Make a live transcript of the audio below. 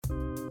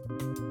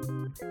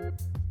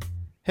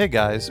Hey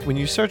guys, when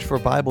you search for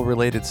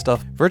Bible-related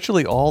stuff,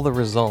 virtually all the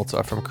results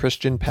are from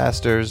Christian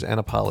pastors and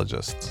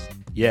apologists.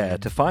 Yeah,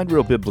 to find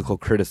real biblical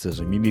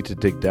criticism, you need to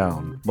dig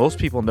down. Most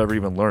people never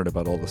even learn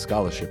about all the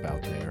scholarship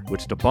out there,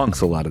 which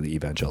debunks a lot of the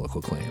evangelical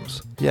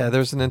claims. Yeah,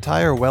 there's an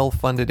entire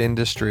well-funded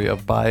industry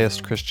of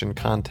biased Christian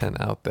content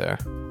out there.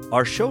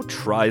 Our show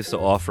tries to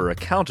offer a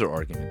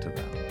counter-argument to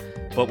them,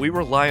 but we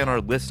rely on our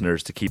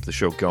listeners to keep the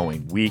show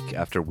going week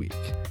after week.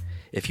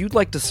 If you'd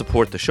like to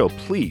support the show,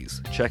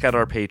 please check out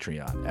our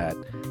Patreon at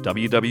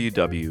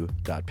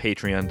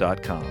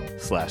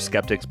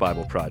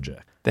www.patreon.com/skepticsbibleproject.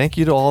 Thank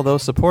you to all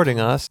those supporting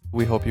us.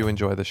 We hope you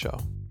enjoy the show.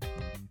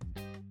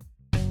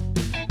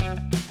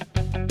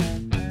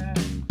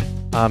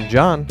 I'm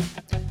John.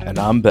 And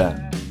I'm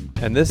Ben.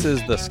 And this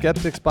is the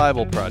Skeptics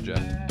Bible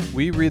Project.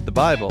 We read the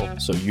Bible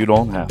so you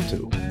don't have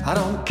to. I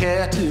don't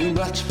care too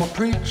much for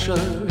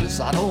preachers.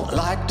 I don't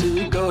like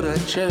to go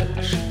to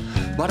church.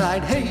 But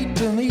I'd hate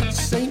to meet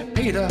St.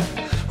 Peter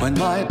when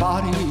my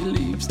body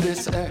leaves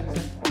this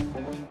earth.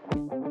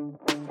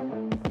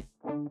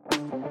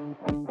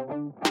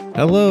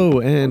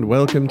 Hello and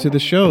welcome to the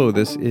show.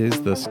 This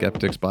is the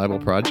Skeptics Bible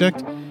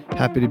Project.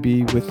 Happy to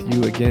be with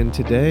you again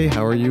today.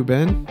 How are you,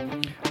 Ben?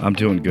 I'm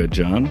doing good,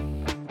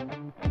 John.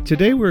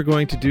 Today we're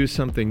going to do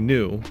something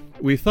new.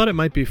 We thought it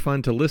might be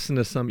fun to listen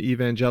to some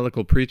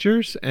evangelical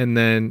preachers and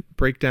then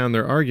break down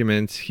their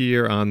arguments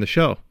here on the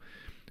show.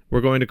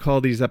 We're going to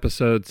call these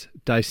episodes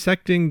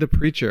Dissecting the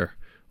Preacher,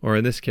 or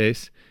in this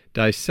case,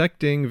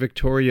 Dissecting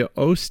Victoria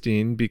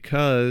Osteen,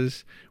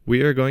 because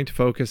we are going to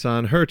focus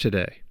on her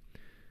today.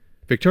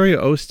 Victoria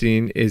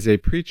Osteen is a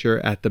preacher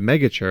at the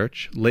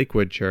megachurch,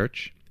 Lakewood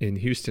Church, in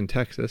Houston,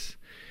 Texas.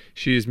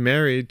 She is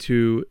married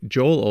to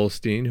Joel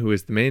Osteen, who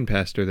is the main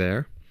pastor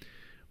there.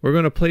 We're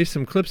going to play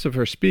some clips of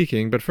her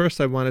speaking, but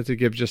first I wanted to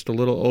give just a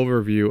little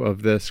overview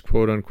of this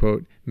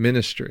quote-unquote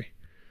ministry.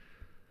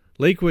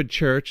 Lakewood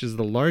Church is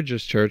the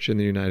largest church in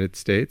the United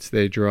States.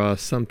 They draw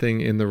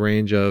something in the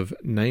range of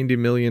 $90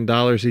 million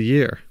a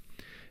year.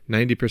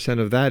 90%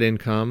 of that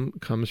income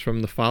comes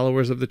from the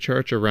followers of the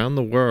church around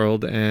the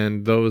world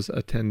and those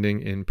attending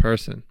in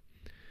person.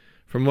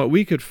 From what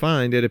we could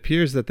find, it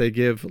appears that they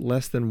give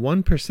less than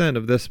 1%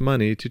 of this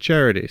money to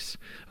charities,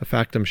 a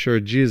fact I'm sure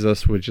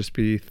Jesus would just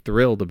be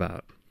thrilled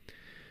about.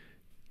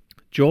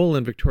 Joel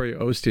and Victoria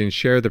Osteen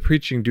share the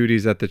preaching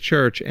duties at the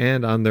church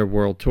and on their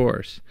world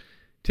tours.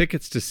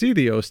 Tickets to see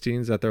the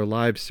Osteens at their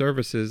live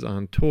services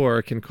on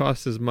tour can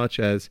cost as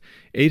much as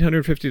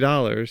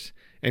 $850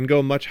 and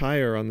go much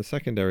higher on the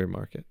secondary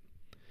market.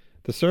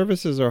 The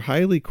services are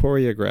highly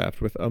choreographed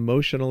with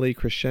emotionally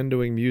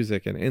crescendoing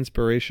music and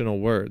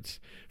inspirational words.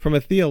 From a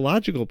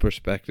theological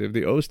perspective,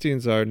 the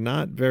Osteens are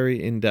not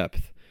very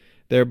in-depth.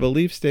 Their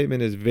belief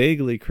statement is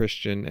vaguely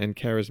Christian and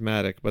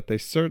charismatic, but they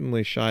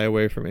certainly shy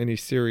away from any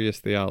serious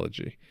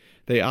theology.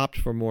 They opt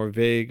for more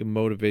vague,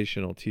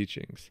 motivational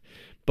teachings.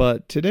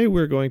 But today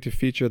we're going to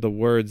feature the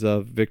words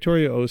of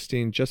Victoria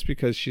Osteen just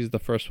because she's the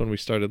first one we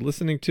started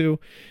listening to,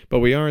 but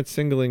we aren't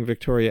singling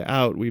Victoria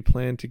out. We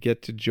plan to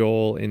get to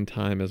Joel in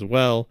time as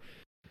well.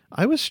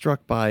 I was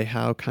struck by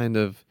how kind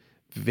of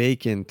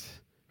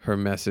vacant her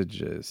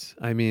message is.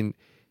 I mean,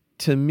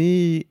 to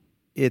me,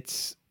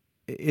 it's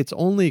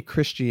only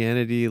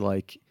Christianity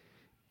like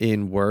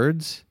in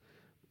words,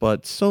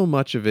 but so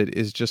much of it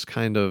is just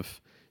kind of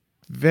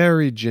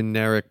very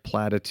generic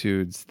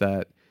platitudes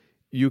that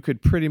you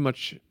could pretty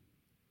much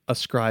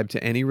ascribe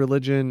to any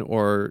religion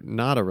or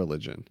not a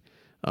religion.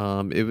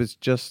 It was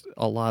just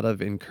a lot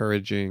of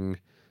encouraging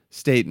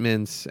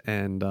statements,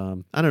 and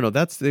I don't know.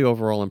 That's the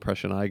overall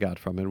impression I got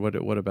from it.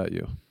 What about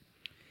you?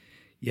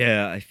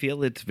 Yeah, I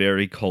feel it's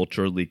very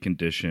culturally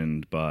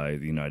conditioned by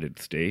the United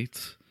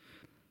States.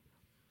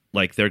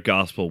 Like, their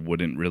gospel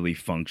wouldn't really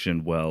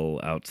function well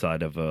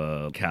outside of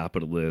a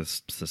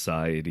capitalist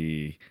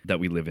society that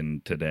we live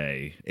in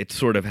today. It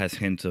sort of has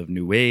hints of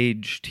New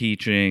Age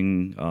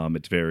teaching.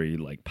 It's very,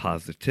 like,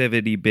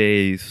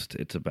 positivity-based.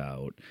 It's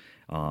about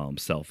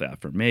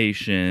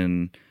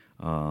self-affirmation.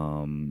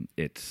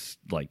 It's,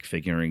 like,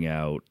 figuring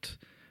out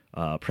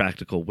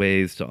practical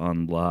ways to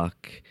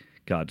unlock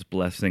God's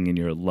blessing in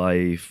your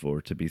life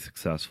or to be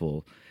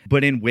successful,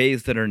 but in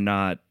ways that are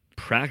not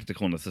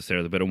practical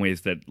necessarily, but in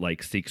ways that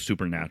like seek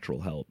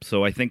supernatural help.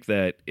 So I think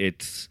that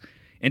it's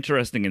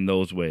interesting in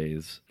those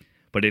ways,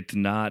 but it's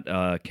not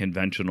a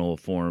conventional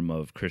form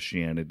of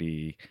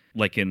Christianity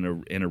like in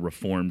a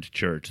Reformed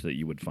church that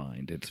you would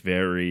find. It's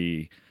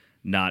very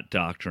not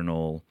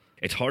doctrinal.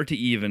 It's hard to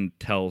even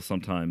tell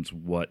sometimes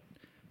what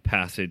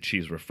passage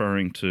she's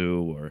referring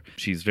to, or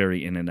she's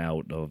very in and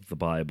out of the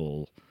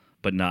Bible,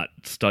 but not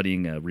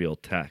studying a real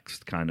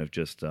text, kind of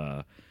just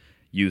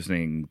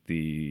using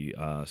the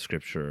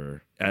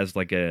scripture as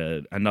like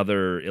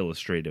another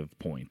illustrative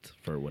point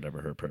for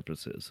whatever her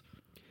purpose is.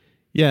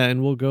 Yeah,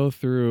 and we'll go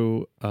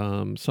through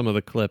some of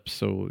the clips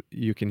so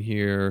you can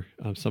hear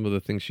some of the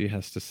things she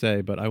has to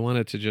say. But I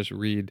wanted to just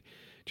read,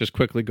 just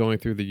quickly going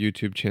through the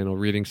YouTube channel,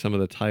 reading some of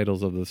the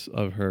titles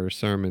of her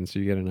sermon so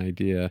you get an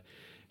idea.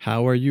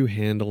 How are you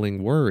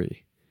handling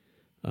worry?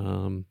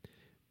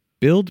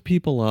 Build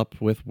people up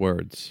with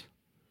words.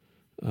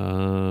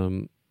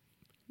 learn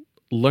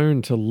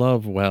to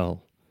love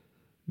well.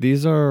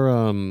 These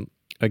are,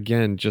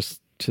 again,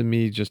 just to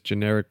me, just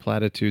generic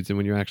platitudes. And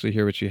when you actually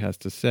hear what she has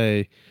to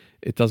say,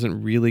 it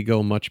doesn't really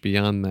go much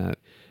beyond that.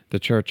 The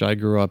church I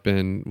grew up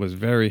in was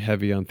very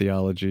heavy on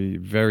theology,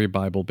 very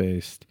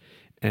Bible-based.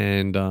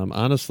 And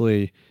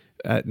honestly,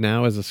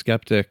 now as a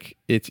skeptic,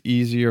 it's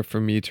easier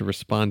for me to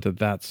respond to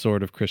that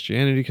sort of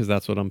Christianity because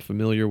that's what I'm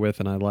familiar with.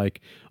 And I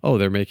like, oh,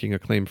 they're making a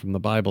claim from the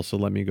Bible, so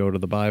let me go to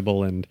the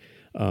Bible and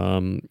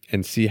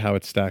see how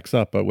it stacks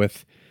up. But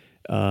with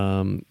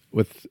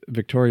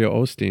Victoria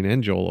Osteen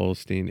and Joel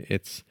Osteen,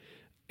 it's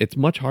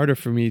much harder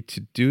for me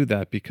to do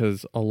that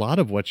because a lot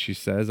of what she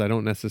says I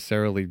don't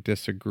necessarily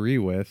disagree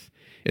with.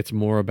 It's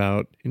more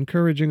about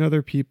encouraging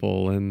other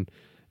people and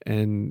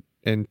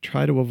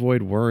try to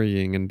avoid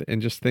worrying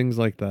and just things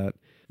like that.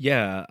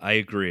 Yeah, I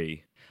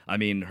agree. I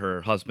mean,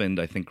 her husband,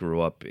 I think,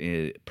 grew up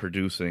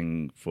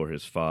producing for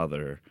his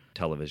father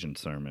television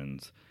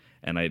sermons,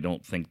 and I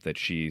don't think that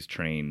she's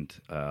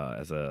trained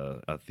as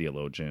a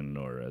theologian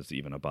or as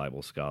even a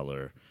Bible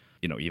scholar,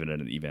 even at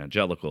an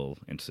evangelical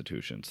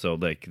institution. So,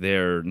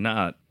 they're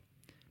not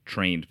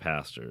trained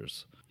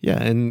pastors.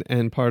 Yeah,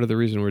 and part of the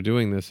reason we're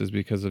doing this is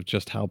because of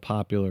just how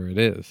popular it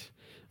is.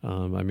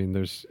 I mean,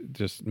 there's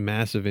just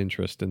massive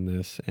interest in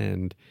this,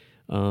 and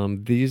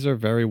these are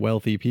very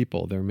wealthy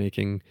people. They're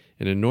making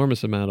an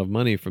enormous amount of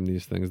money from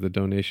these things. The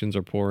donations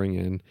are pouring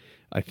in.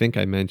 I think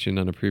I mentioned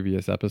on a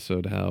previous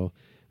episode how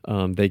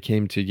they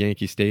came to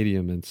Yankee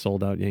Stadium and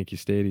sold out Yankee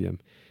Stadium,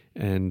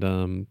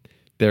 and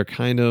they're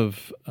kind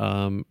of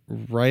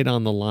right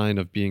on the line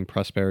of being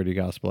prosperity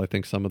gospel. I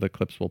think some of the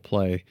clips we'll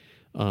play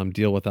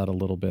deal with that a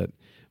little bit,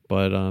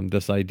 but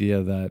this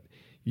idea that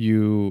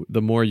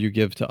the more you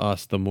give to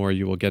us, the more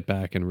you will get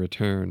back in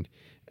return,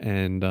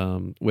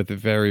 and with a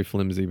very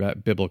flimsy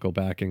biblical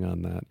backing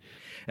on that.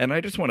 And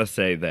I just want to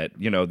say that,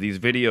 these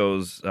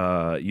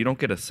videos, you don't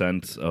get a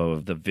sense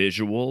of the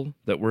visual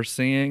that we're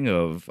seeing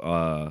of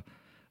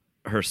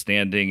her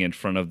standing in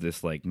front of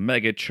this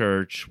mega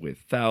church with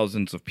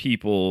thousands of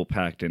people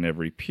packed in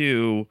every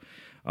pew,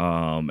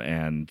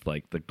 and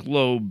the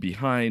globe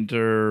behind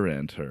her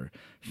and her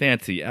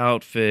fancy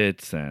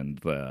outfits and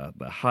the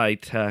high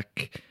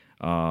tech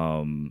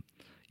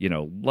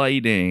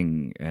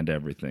lighting and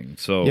everything.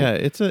 So yeah,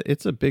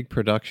 it's a big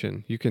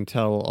production. You can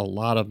tell a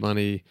lot of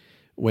money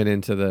went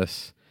into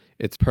this.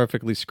 It's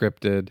perfectly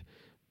scripted.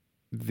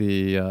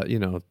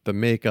 The the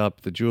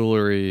makeup, the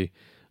jewelry,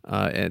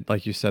 and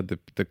like you said,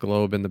 the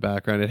globe in the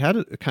background. It had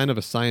a kind of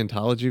a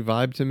Scientology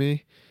vibe to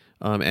me.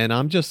 And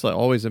I'm just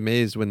always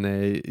amazed when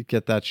they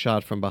get that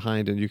shot from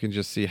behind and you can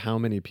just see how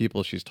many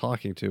people she's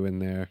talking to in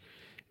there.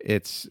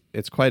 It's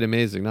quite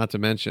amazing, not to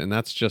mention, and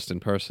that's just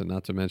in person,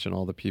 not to mention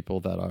all the people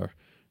that are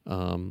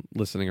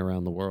listening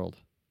around the world.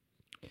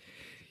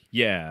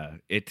 Yeah,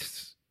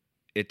 it's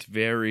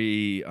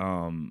very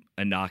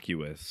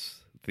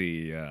innocuous.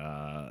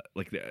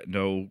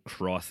 No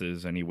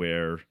crosses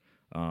anywhere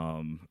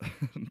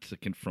to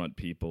confront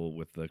people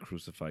with the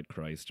crucified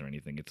Christ or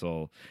anything. It's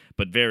all,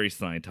 but very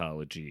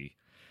Scientology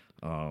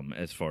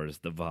as far as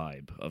the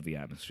vibe of the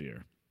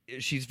atmosphere.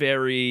 She's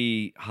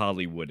very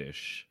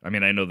Hollywoodish. I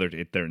mean, I know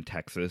they're in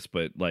Texas,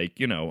 but I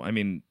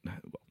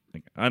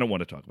don't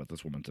want to talk about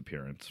this woman's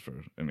appearance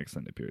for an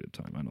extended period of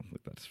time. I don't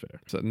think that's fair.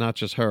 So not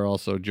just her,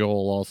 also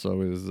Joel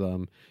also is,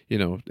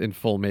 in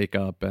full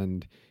makeup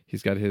and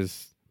he's got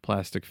his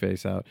plastic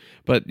face out.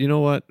 But you know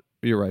what?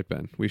 You're right,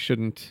 Ben. We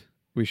shouldn't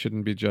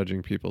be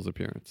judging people's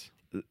appearance.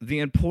 The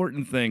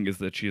important thing is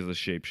that she's a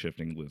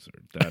shape-shifting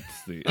lizard.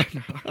 That's the...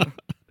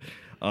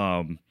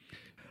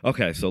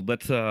 Okay, so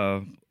let's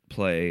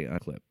play a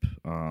clip.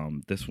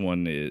 This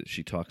one is,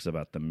 she talks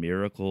about the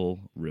miracle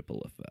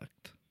ripple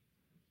effect.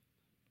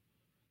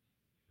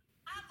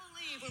 I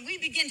believe when we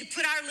begin to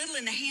put our little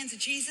in the hands of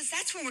Jesus,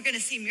 that's when we're going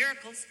to see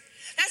miracles.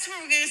 That's when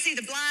we're going to see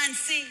the blind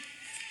see,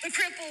 the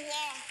cripple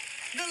walk,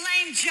 the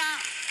lame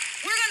jump.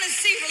 We're going to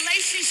see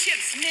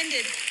relationships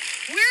mended.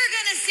 We're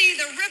going to see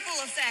the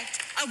ripple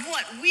effect of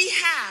what we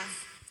have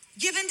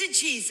given to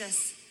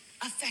Jesus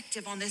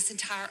effective on this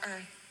entire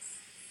earth.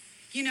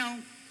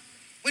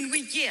 When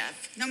we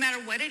give, no matter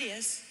what it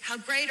is, how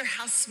great or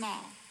how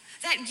small,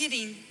 that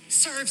giving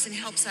serves and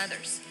helps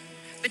others.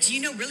 But do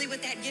you know really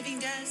what that giving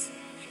does?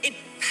 It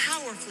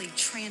powerfully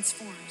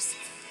transforms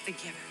the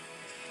giver.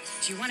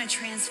 Do you want to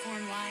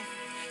transform life?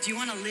 Do you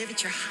want to live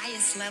at your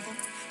highest level?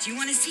 Do you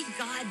want to see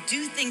God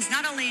do things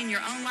not only in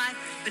your own life,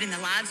 but in the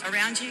lives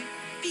around you?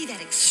 Be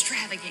that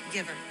extravagant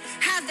giver.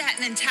 Have that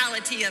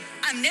mentality of,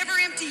 I'm never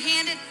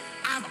empty-handed.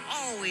 I've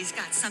always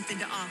got something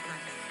to offer.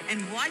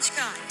 And watch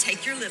God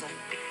take your little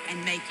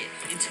and make it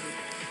into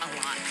a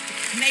lot.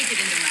 Make it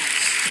into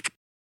much.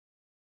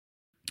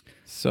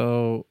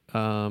 So,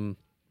 to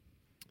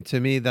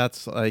me,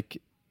 that's like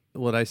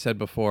what I said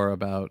before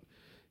about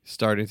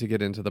starting to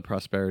get into the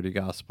prosperity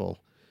gospel.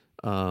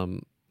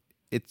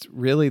 It's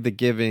really the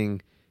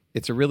giving.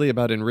 It's really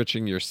about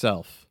enriching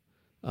yourself.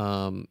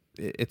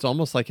 It's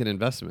almost like an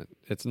investment.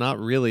 It's not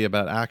really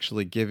about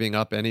actually giving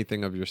up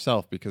anything of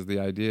yourself, because the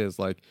idea is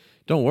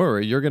don't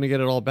worry, you're going to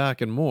get it all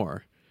back and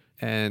more.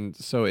 And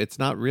so it's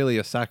not really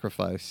a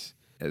sacrifice.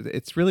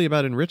 It's really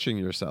about enriching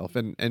yourself.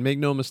 And make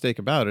no mistake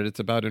about it, it's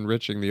about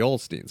enriching the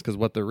Osteens, because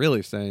what they're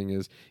really saying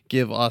is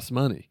give us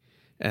money.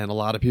 And a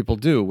lot of people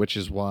do, which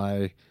is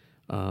why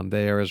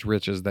they are as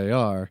rich as they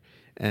are.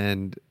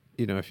 And,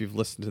 if you've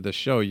listened to this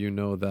show, you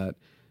know that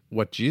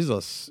what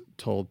Jesus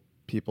told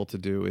people to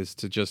do is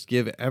to just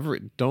give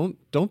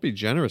don't be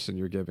generous in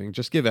your giving,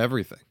 just give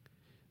everything.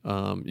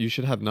 You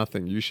should have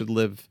nothing. You should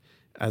live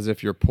as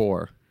if you're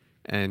poor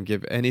and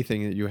give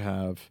anything that you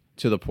have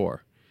to the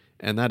poor.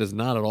 And that is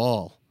not at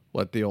all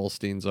what the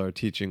Osteens are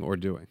teaching or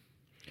doing.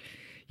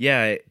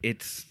 Yeah,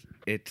 it's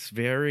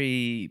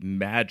very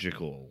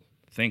magical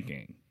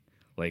thinking,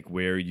 like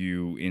where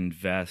you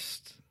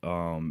invest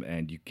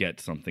and you get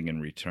something in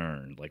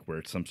return, like where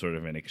it's some sort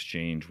of an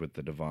exchange with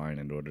the divine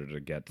in order to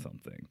get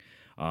something.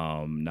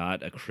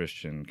 Not a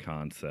Christian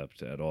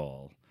concept at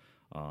all.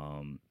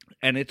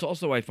 And it's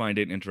also, I find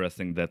it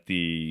interesting that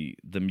the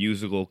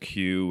musical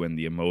cue and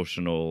the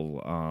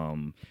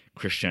emotional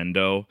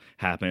crescendo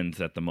happens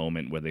at the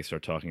moment where they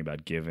start talking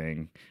about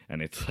giving,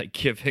 and it's like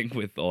giving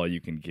with all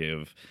you can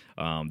give.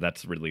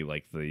 That's really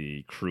like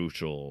the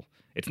crucial.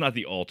 It's not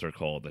the altar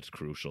call that's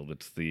crucial.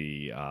 It's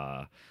the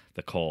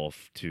call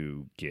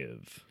to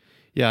give.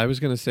 Yeah, I was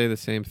going to say the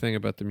same thing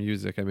about the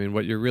music. I mean,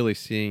 what you're really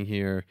seeing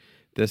here,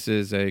 this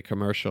is a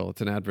commercial.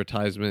 It's an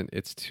advertisement.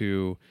 It's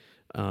to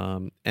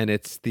and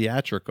it's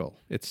theatrical.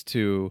 It's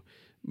to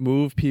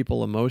move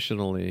people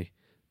emotionally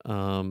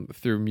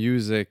through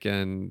music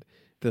and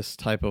this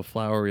type of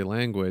flowery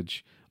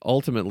language,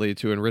 ultimately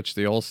to enrich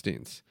the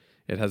Osteens.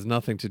 It has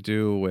nothing to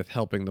do with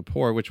helping the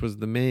poor, which was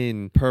the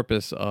main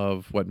purpose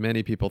of what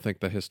many people think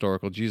the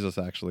historical Jesus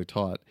actually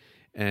taught.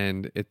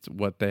 And it's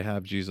what they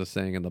have Jesus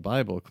saying in the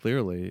Bible.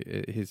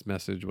 Clearly, his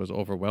message was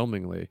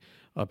overwhelmingly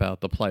about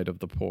the plight of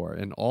the poor.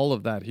 And all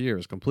of that here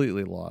is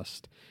completely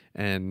lost.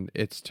 And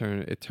it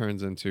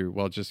turns into,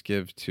 well, just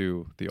give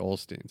to the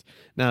Osteens.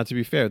 Now, to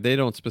be fair, they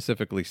don't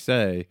specifically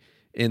say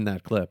in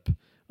that clip,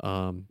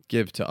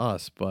 give to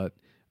us, but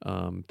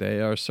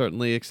they are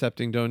certainly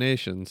accepting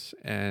donations.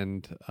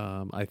 And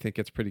I think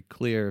it's pretty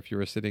clear if you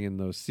were sitting in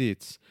those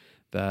seats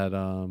that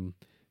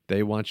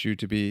they want you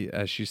to be,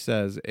 as she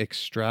says,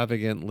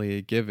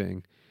 extravagantly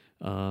giving.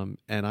 And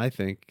I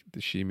think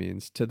she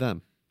means to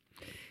them.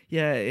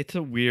 Yeah, it's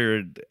a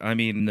weird,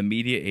 in the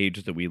media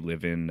age that we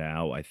live in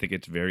now, I think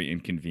it's very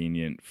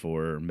inconvenient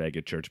for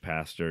megachurch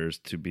pastors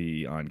to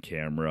be on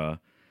camera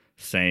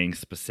saying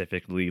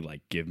specifically,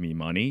 like, give me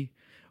money.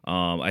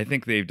 I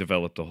think they've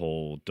developed a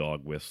whole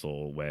dog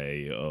whistle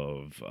way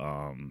of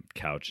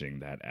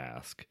couching that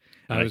ask.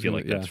 And I feel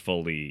like that's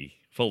fully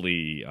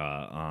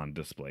on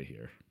display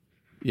here.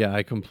 Yeah,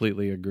 I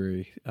completely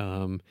agree.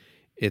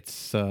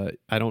 It's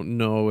I don't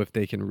know if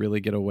they can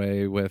really get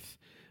away with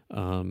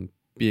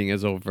being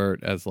as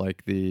overt as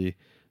like the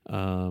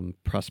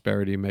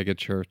prosperity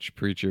megachurch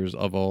preachers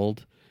of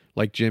old,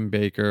 like Jim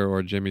Bakker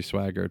or Jimmy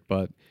Swaggart.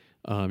 But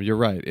you're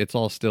right; it's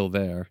all still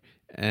there,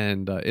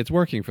 and it's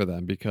working for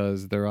them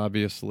because they're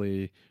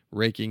obviously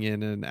raking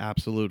in an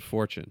absolute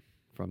fortune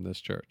from this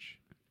church.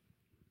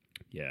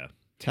 Yeah,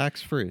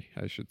 tax-free,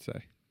 I should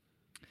say.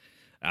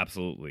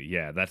 Absolutely,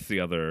 yeah. That's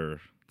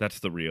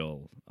the real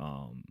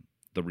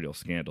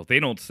scandal. They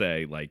don't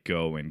say like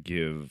go and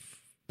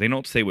give. They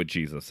don't say what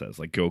Jesus says,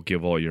 like go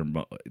give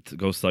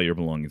go sell your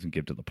belongings and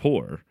give to the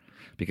poor,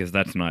 because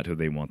that's not who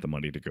they want the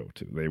money to go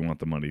to. They want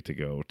the money to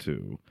go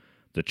to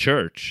the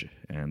church,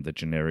 and the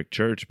generic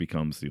church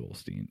becomes the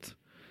Osteens.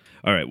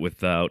 All right,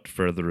 without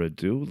further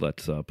ado,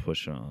 let's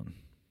push on.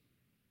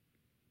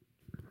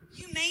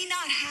 You may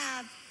not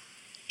have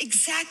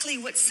exactly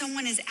what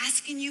someone is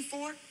asking you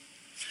for,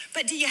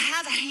 but do you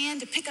have a hand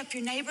to pick up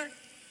your neighbor?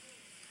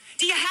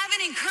 Do you have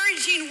an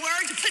encouraging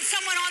word to put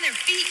someone on their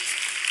feet?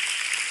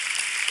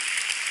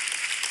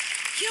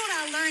 You know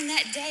what I learned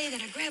that day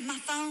that I grabbed my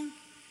phone,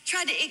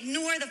 tried to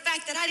ignore the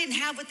fact that I didn't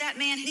have what that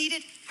man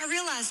needed? I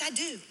realized I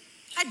do.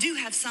 I do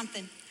have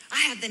something.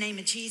 I have the name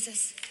of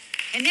Jesus.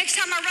 And next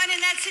time I run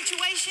in that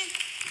situation,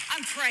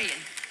 I'm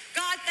praying.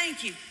 God,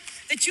 thank you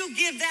that you'll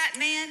give that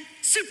man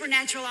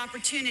supernatural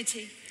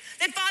opportunity.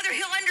 That, Father,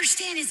 he'll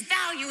understand his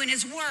value and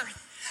his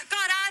worth.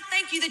 God, I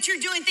thank you that you're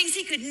doing things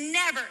he could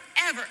never,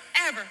 ever,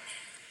 ever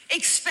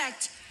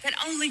expect that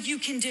only you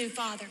can do,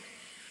 Father.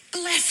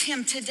 Bless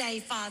him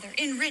today, Father.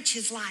 Enrich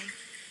his life.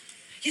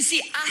 You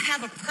see, I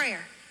have a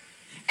prayer,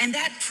 and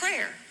that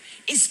prayer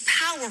is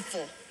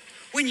powerful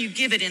when you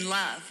give it in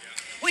love.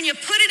 When you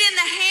put it in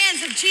the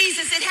hands of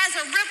Jesus, it has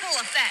a ripple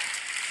effect.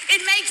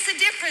 It makes a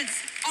difference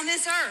on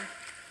this earth.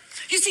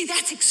 You see,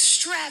 that's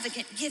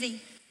extravagant giving.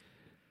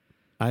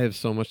 I have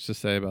so much to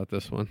say about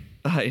this one.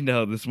 I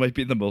know. This might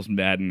be the most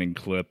maddening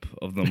clip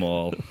of them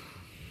all.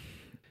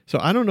 So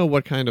I don't know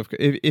what kind of...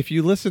 If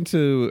you listen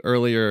to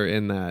earlier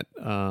in that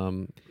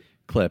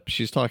clip,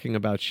 she's talking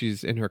about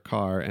she's in her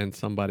car and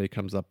somebody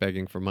comes up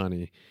begging for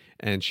money,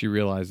 and she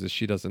realizes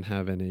she doesn't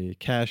have any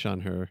cash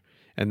on her,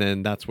 and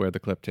then that's where the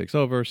clip takes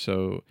over.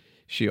 So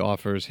she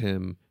offers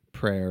him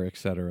prayer,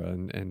 etc.,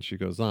 and she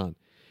goes on.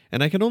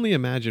 And I can only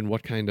imagine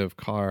what kind of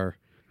car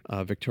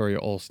Victoria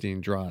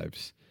Osteen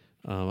drives.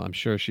 I'm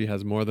sure she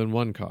has more than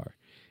one car.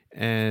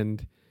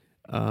 And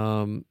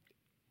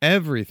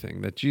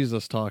everything that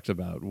Jesus talked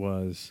about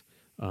was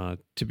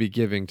to be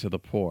giving to the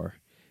poor.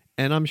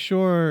 And I'm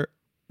sure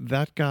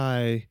that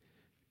guy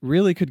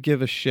really could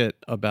give a shit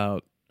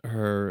about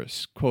her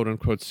quote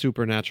unquote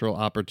supernatural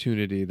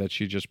opportunity that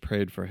she just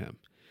prayed for him.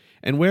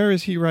 And where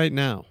is he right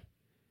now?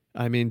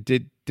 I mean,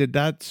 did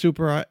that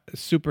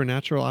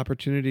supernatural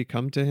opportunity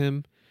come to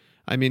him?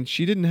 I mean,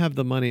 she didn't have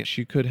the money.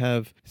 She could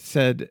have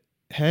said,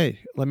 "Hey,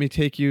 let me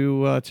take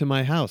you to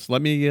my house.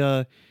 Let me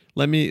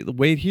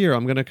wait here.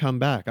 I'm going to come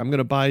back. I'm going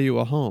to buy you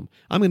a home.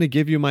 I'm going to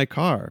give you my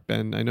car."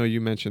 Ben, I know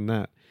you mentioned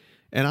that.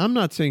 And I'm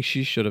not saying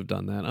she should have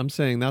done that. I'm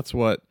saying that's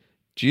what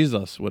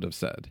Jesus would have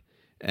said.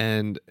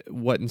 And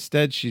what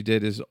instead she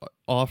did is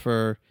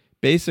offer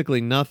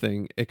basically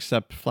nothing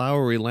except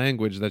flowery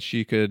language that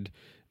she could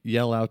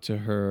yell out to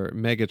her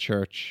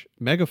megachurch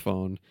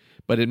megaphone,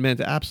 but it meant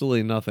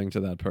absolutely nothing to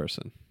that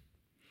person.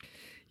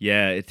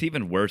 Yeah, it's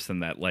even worse than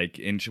that. Like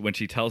when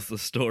she tells the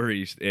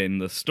story in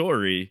the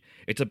story,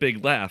 it's a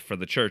big laugh for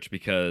the church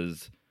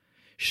because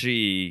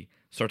she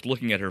starts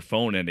looking at her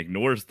phone and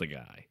ignores the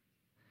guy,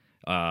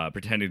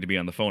 pretending to be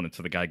on the phone. And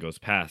so the guy goes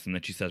past, and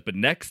then she says, "But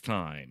next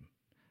time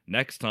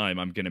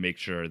I'm going to make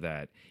sure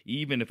that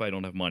even if I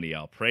don't have money,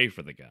 I'll pray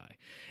for the guy."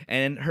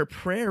 And her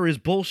prayer is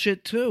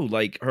bullshit too.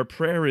 Like her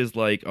prayer is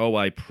like, "Oh,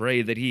 I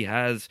pray that he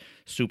has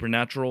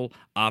supernatural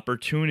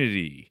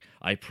opportunity.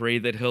 I pray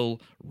that he'll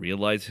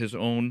realize his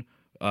own,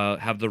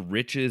 have the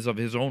riches of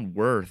his own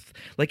worth."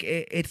 Like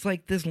it's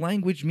like this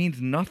language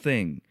means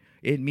nothing.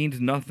 It means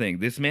nothing.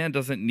 This man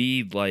doesn't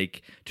need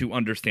to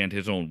understand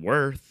his own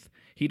worth.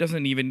 He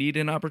doesn't even need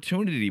an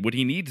opportunity. What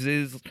he needs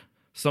is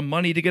some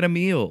money to get a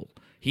meal.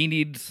 He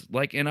needs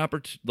an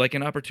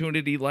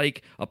opportunity,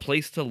 like a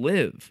place to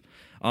live.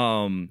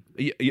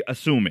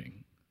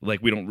 Assuming,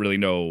 we don't really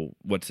know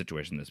what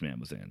situation this man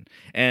was in.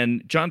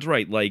 And John's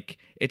right.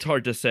 It's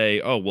hard to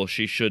say, oh, well,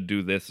 she should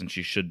do this and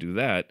she should do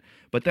that.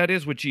 But that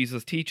is what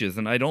Jesus teaches.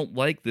 And I don't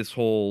like this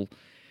whole,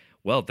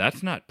 well,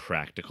 that's not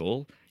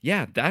practical.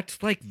 Yeah, that's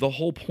the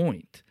whole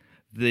point.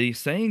 The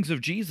sayings of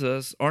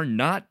Jesus are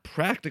not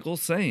practical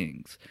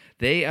sayings.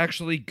 They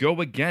actually go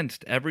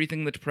against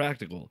everything that's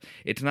practical.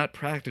 It's not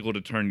practical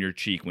to turn your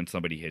cheek when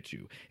somebody hits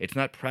you. It's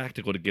not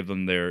practical to give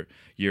them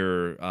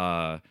your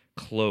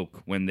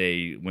cloak when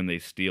they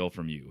steal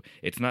from you.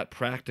 It's not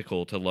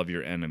practical to love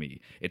your enemy.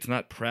 It's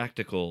not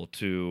practical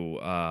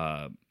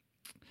to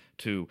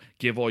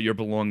give all your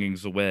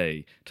belongings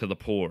away to the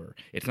poor.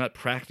 It's not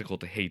practical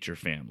to hate your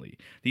family.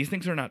 These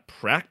things are not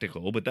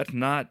practical, but that's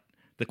not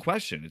the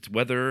question. It's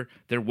whether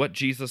they're what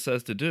Jesus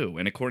says to do.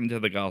 And according to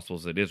the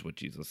Gospels, it is what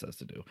Jesus says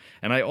to do.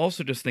 And I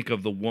also just think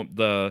of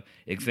the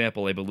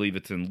example, I believe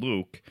it's in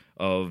Luke,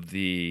 of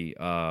the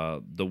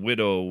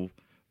widow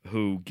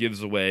who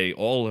gives away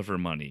all of her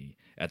money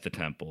at the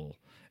temple.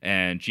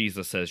 And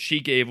Jesus says she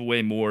gave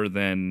away more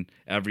than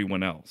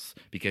everyone else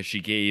because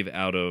she gave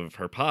out of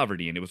her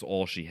poverty and it was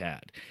all she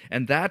had.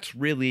 And that's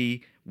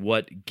really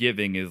what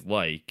giving is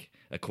like,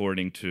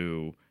 according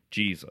to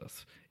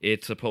Jesus.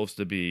 It's supposed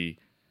to be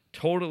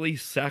totally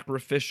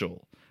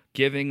sacrificial,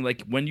 giving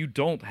when you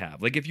don't have.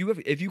 If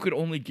you could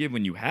only give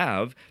when you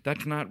have,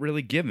 that's not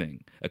really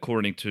giving,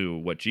 according to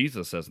what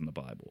Jesus says in the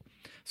Bible.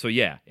 So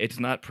yeah, it's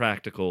not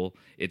practical.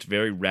 It's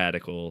very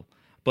radical,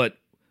 but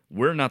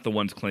we're not the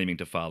ones claiming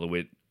to follow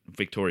it.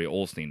 Victoria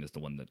Osteen is the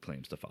one that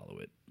claims to follow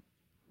it.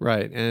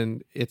 Right,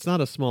 and it's not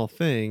a small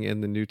thing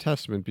in the New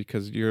Testament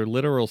because your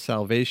literal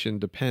salvation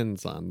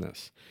depends on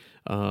this.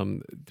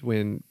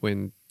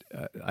 When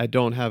I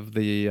don't have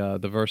the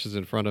verses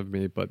in front of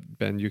me, but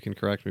Ben, you can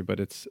correct me, but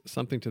it's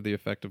something to the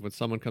effect of when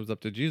someone comes up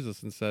to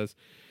Jesus and says,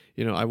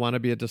 I want to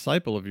be a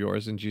disciple of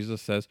yours, and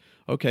Jesus says,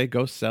 okay,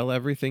 go sell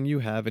everything you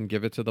have and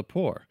give it to the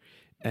poor,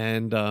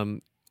 and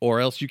or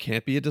else you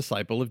can't be a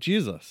disciple of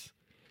Jesus.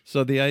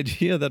 So the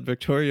idea that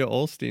Victoria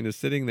Osteen is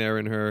sitting there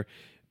in her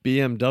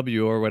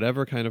BMW or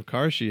whatever kind of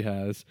car she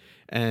has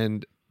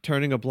and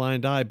turning a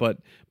blind eye, but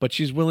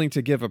she's willing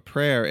to give a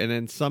prayer, and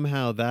then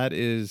somehow that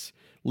is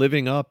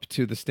living up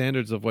to the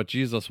standards of what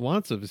Jesus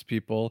wants of his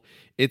people,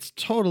 it's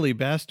totally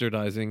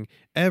bastardizing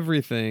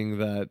everything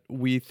that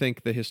we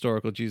think the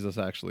historical Jesus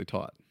actually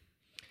taught.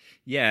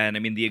 Yeah, and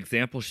I mean, the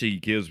example she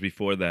gives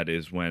before that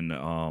is when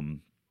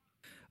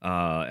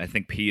I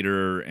think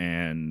Peter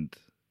and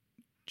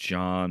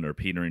John or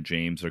Peter and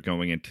James are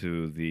going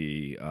into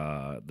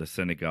the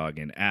synagogue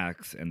in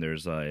Acts, and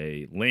there's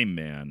a lame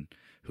man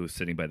who's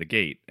sitting by the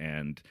gate,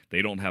 and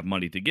they don't have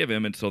money to give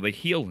him, and so they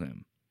heal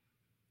him.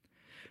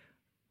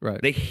 Right.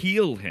 They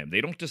heal him.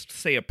 They don't just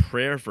say a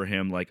prayer for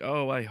him like,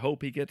 oh, I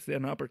hope he gets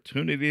an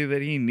opportunity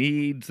that he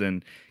needs,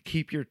 and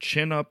keep your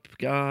chin up,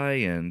 guy.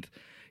 And,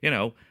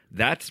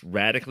 that's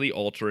radically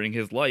altering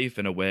his life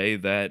in a way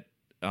that,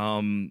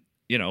 I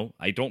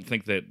don't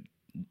think that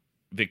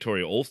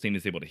Victoria Osteen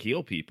is able to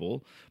heal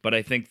people, but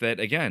I think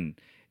that, again,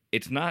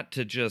 it's not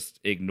to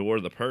just ignore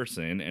the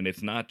person, and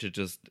it's not to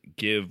just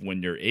give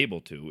when you're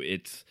able to.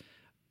 It's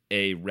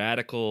a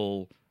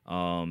radical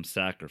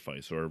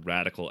sacrifice or a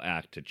radical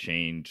act to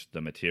change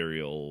the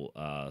material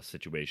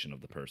situation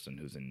of the person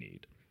who's in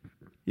need.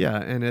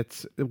 Yeah, and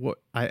it's what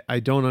I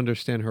don't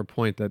understand her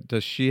point. That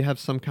does she have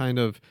some kind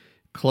of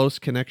close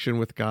connection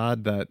with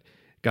God, that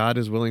God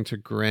is willing to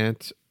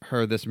grant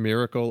her this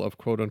miracle of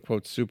quote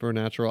unquote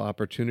supernatural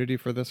opportunity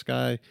for this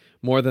guy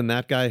more than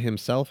that guy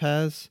himself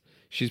has?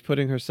 She's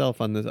putting herself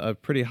on a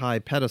pretty high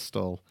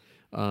pedestal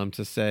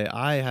to say,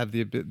 I have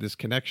this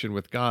connection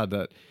with God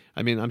that,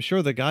 I mean, I'm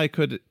sure the guy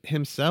could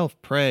himself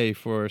pray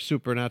for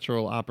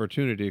supernatural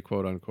opportunity,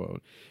 quote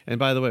unquote. And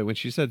by the way, when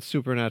she said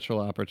supernatural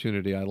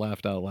opportunity, I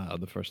laughed out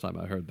loud the first time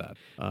I heard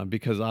that,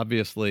 because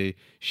obviously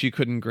she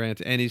couldn't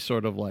grant any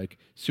sort of like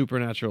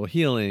supernatural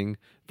healing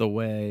the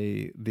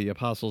way the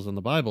apostles in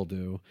the Bible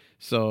do.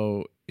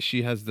 So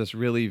she has this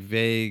really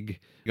vague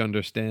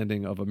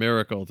understanding of a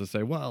miracle to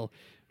say, well,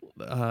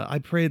 I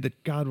pray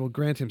that God will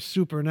grant him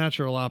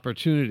supernatural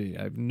opportunity.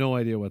 I have no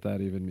idea what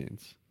that even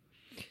means.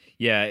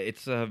 Yeah,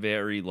 it's a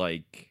very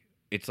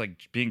it's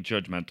like being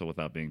judgmental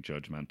without being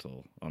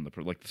judgmental on the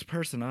like this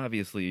person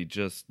obviously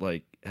just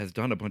like has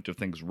done a bunch of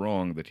things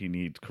wrong that he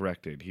needs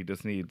corrected. He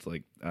just needs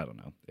like, I don't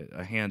know,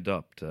 a hand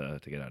up to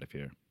get out of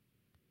here.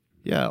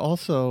 Yeah.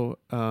 Also,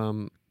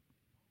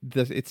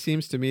 it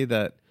seems to me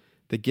that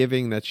the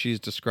giving that she's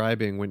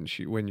describing when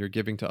you're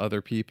giving to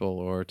other people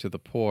or to the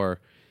poor,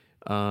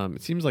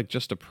 it seems like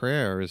just a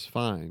prayer is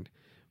fine.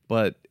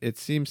 But it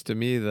seems to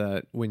me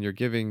that when you're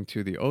giving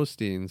to the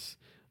Osteens,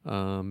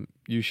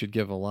 you should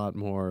give a lot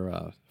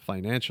more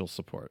financial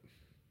support.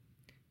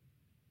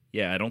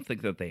 Yeah, I don't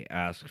think that they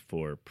ask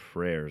for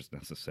prayers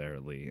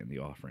necessarily in the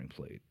offering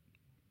plate.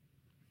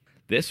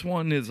 This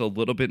one is a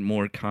little bit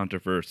more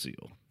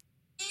controversial.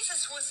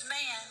 Jesus was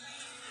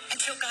man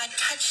until God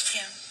touched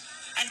him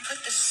and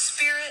put the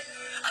Spirit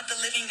of the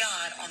living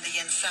God on the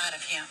inside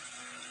of him.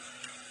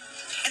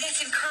 And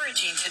that's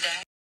encouraging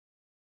today.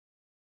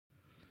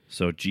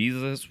 So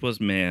Jesus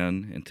was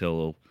man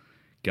until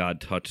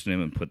God touched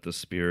him and put the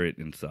Spirit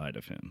inside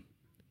of him.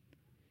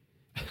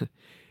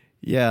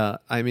 Yeah,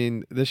 I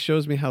mean, this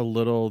shows me how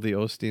little the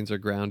Osteens are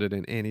grounded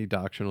in any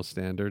doctrinal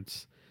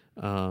standards.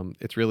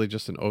 It's really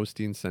just an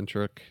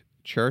Osteen-centric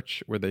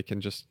church where they can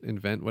just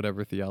invent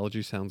whatever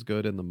theology sounds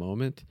good in the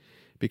moment,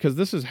 because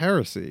this is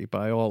heresy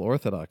by all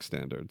Orthodox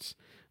standards.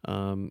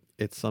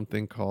 It's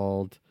something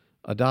called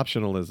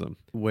adoptionalism,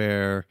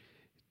 where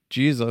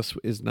Jesus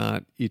is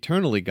not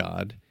eternally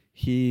God.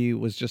 He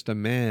was just a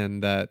man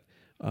that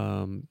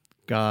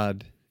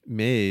God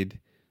made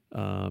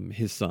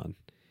his son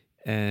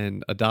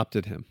and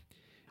adopted him.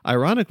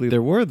 Ironically,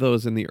 there were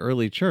those in the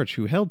early church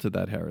who held to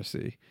that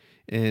heresy.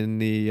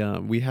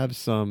 We have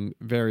some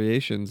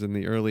variations in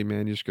the early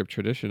manuscript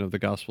tradition of the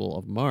Gospel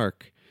of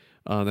Mark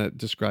that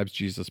describes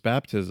Jesus'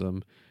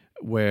 baptism,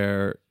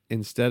 where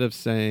instead of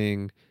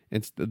saying,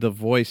 it's the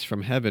voice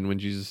from heaven when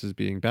Jesus is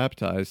being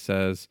baptized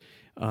says,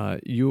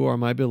 you are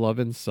my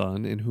beloved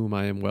son in whom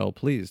I am well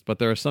pleased. But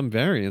there are some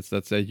variants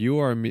that say, you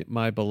are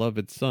my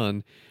beloved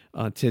son,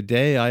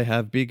 today I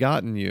have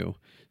begotten you.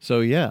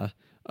 So yeah,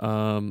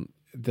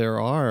 there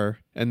are,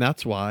 and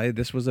that's why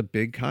this was a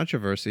big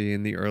controversy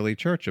in the early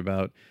church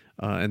about,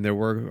 and there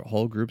were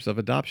whole groups of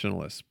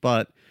adoptionalists.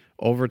 But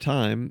over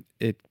time,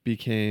 it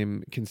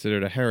became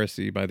considered a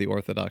heresy by the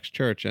Orthodox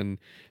Church, and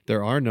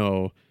there are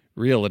no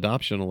real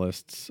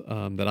adoptionalists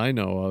that I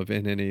know of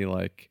in any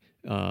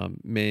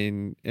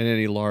in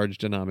any large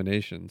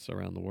denominations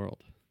around the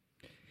world.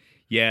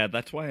 Yeah,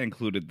 that's why I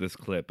included this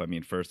clip. I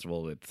mean, first of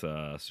all, it's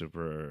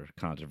super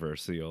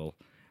controversial,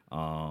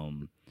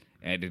 and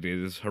it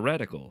is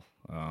heretical.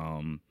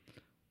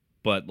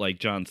 But like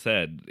John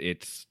said,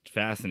 it's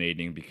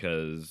fascinating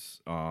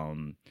because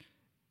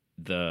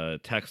the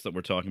text that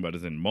we're talking about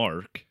is in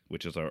Mark,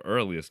 which is our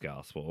earliest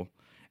gospel,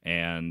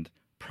 and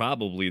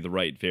probably the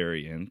right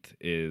variant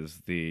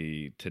is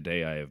the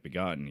 "Today I have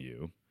begotten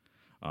you,"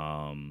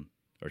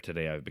 or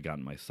 "Today I have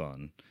begotten my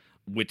son,"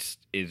 which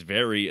is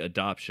very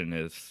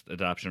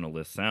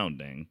adoptionalist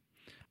sounding.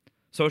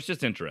 So it's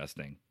just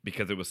interesting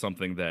because it was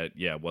something that,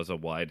 was a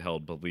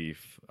wide-held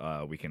belief,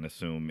 we can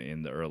assume,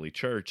 in the early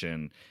church,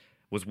 and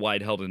was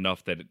wide-held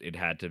enough that it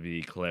had to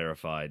be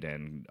clarified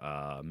and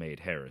made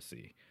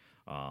heresy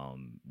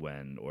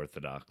when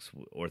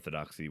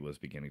orthodoxy was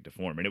beginning to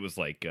form. And it was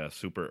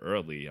super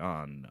early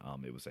on,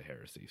 it was a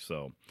heresy.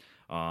 So,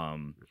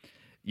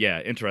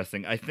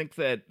 interesting. I think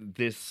that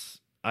this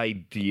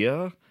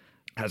idea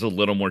has a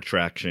little more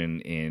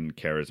traction in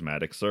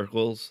charismatic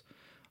circles.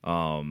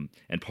 And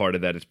part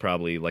of that is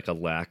probably like a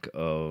lack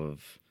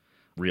of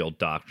real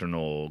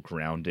doctrinal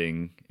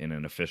grounding in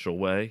an official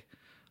way,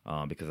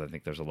 because I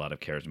think there's a lot of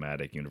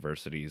charismatic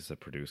universities that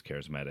produce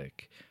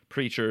charismatic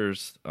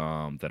preachers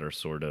that are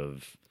sort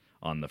of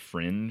on the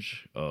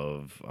fringe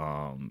of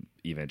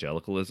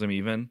evangelicalism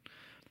even.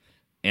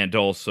 And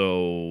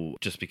also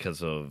just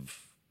because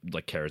of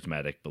like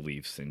charismatic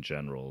beliefs in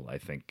general, I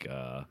think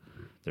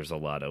there's a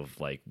lot of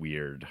like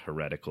weird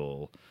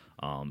heretical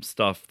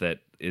stuff that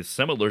is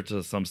similar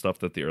to some stuff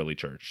that the early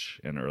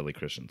church and early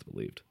Christians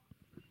believed.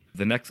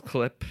 The next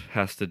clip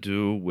has to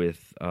do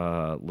with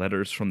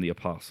letters from the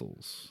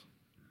apostles.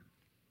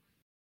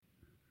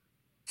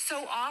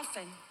 So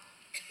often,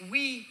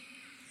 we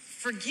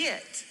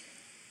forget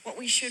what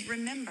we should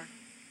remember.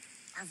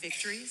 Our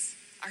victories,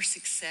 our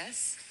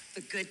success,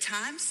 the good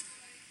times.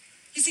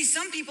 You see,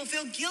 some people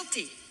feel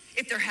guilty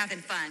if they're having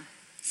fun.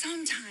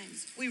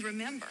 Sometimes we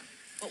remember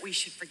what we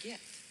should forget.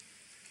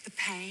 The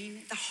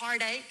pain, the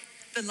heartache,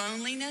 the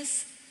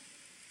loneliness.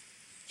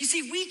 You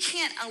see, we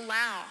can't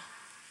allow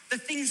the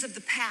things of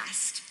the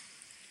past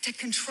to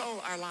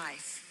control our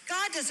life.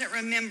 God doesn't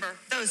remember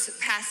those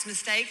past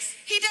mistakes.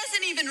 He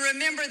doesn't even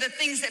remember the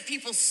things that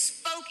people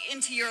spoke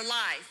into your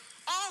life.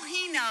 All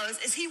he knows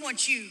is he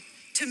wants you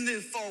to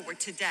move forward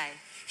today.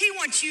 He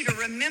wants you to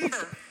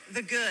remember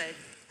the good.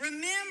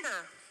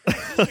 Remember what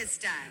he has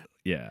done.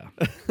 Yeah.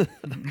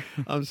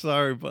 I'm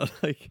sorry, but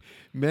like,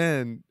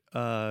 man,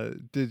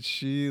 did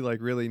she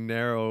like really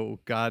narrow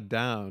God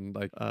down?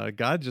 Like,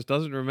 God just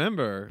doesn't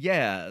remember.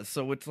 Yeah,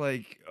 so it's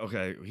like,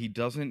 okay, he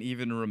doesn't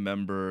even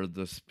remember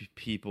the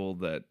people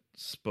that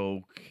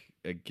spoke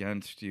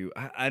against you.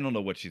 I don't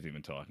know what she's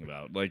even talking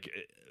about. Like,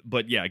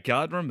 but yeah,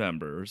 God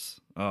remembers.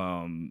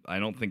 I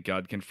don't think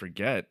God can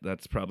forget.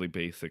 That's probably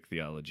basic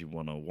theology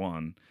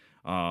 101.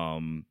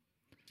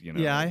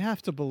 Yeah, I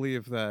have to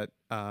believe that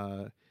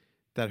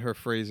that her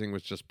phrasing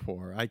was just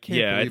poor. I can't.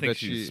 Yeah, believe I think that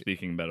she's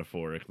speaking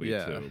metaphorically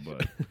too.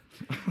 But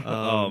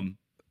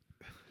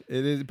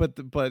it is,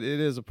 but it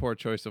is a poor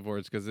choice of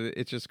words because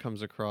it just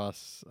comes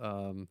across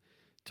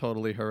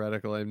totally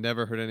heretical. I've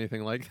never heard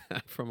anything like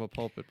that from a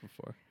pulpit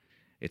before.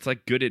 It's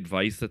like good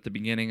advice at the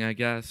beginning, I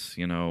guess.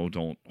 You know,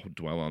 don't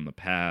dwell on the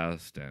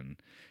past and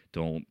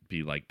don't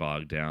be like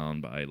bogged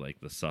down by like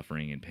the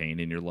suffering and pain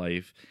in your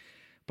life.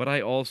 But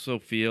I also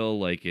feel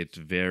like it's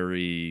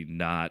very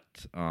not.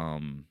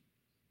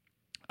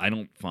 I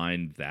don't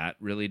find that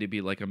really to be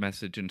like a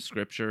message in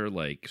Scripture.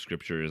 Like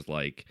Scripture is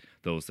like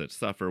those that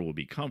suffer will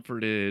be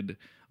comforted.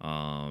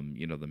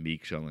 The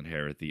meek shall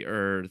inherit the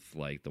earth.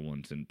 Like the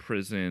ones in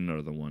prison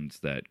are the ones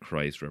that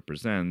Christ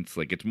represents.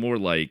 Like it's more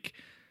like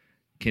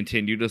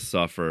continue to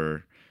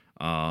suffer.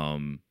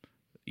 The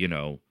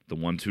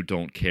ones who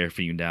don't care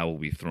for you now will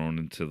be thrown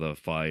into the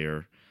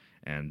fire.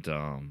 And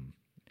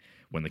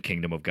when the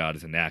kingdom of God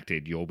is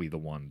enacted, you'll be the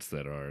ones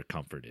that are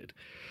comforted.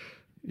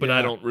 But yeah.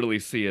 I don't really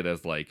see it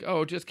as like,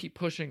 oh, just keep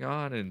pushing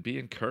on and be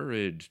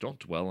encouraged. Don't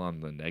dwell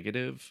on the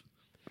negative.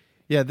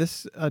 Yeah,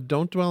 this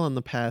don't dwell on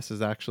the past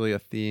is actually a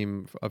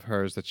theme of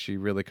hers that she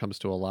really comes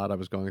to a lot. I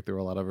was going through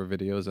a lot of her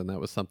videos, and that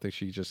was something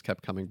she just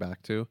kept coming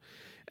back to.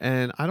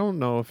 And I don't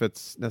know if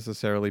it's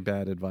necessarily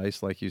bad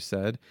advice, like you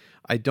said.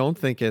 I don't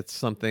think it's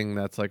something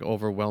that's like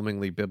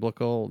overwhelmingly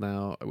biblical.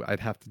 Now, I'd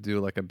have to do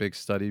like a big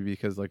study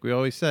because like we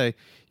always say,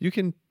 you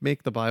can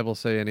make the Bible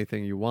say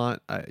anything you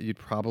want. You'd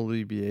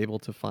probably be able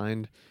to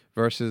find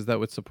verses that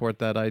would support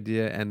that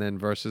idea and then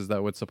verses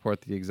that would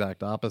support the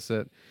exact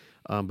opposite.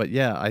 But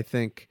yeah, I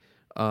think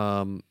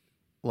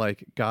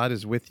like God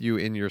is with you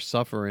in your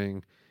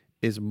suffering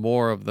is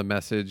more of the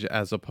message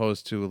as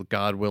opposed to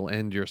God will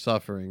end your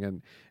suffering.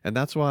 And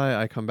that's why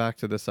I come back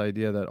to this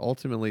idea that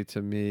ultimately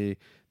to me,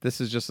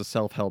 this is just a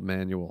self-help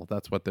manual.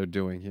 That's what they're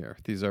doing here.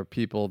 These are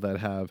people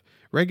that have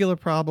regular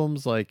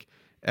problems like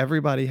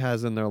everybody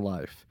has in their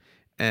life.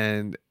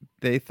 And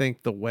they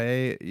think the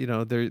way,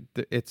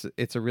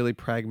 it's a really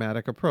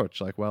pragmatic approach.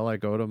 Like, well, I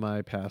go to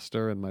my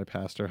pastor and my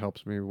pastor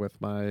helps me with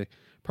my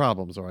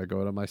problems, or I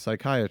go to my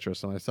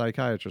psychiatrist and my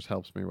psychiatrist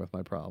helps me with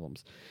my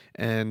problems.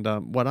 And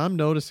what I'm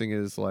noticing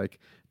is like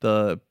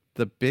the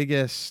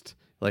biggest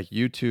like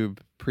YouTube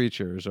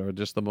preachers or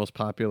just the most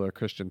popular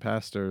Christian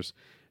pastors,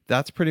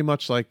 that's pretty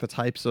much like the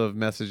types of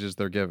messages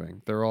they're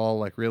giving. They're all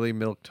like really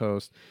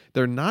milquetoast.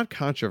 They're not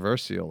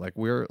controversial. Like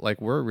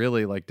we're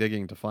really like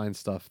digging to find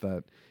stuff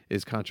that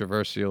is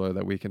controversial or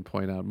that we can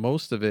point out.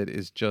 Most of it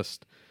is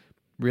just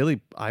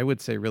really, I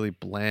would say, really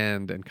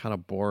bland and kind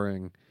of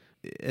boring,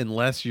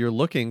 unless you're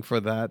looking for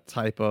that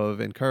type of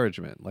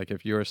encouragement. Like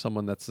if you're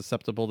someone that's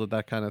susceptible to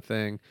that kind of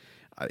thing,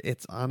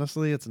 it's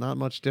not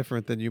much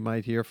different than you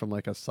might hear from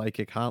like a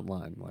psychic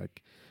hotline.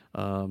 Like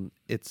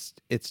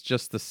it's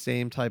just the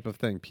same type of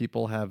thing.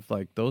 People have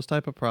like those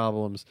type of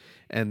problems,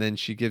 and then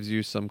she gives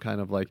you some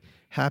kind of like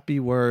happy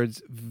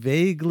words,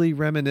 vaguely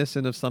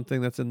reminiscent of something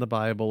that's in the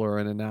Bible or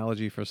an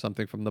analogy for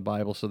something from the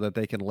Bible so that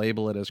they can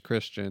label it as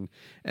Christian,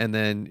 and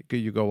then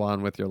you go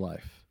on with your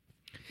life.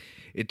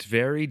 It's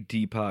very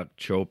Deepak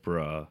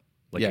Chopra,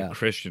 like a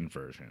Christian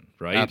version,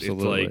 right?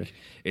 Absolutely.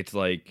 It's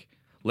like,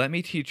 let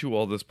me teach you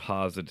all this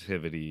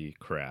positivity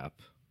crap,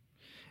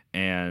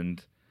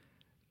 and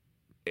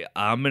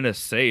I'm going to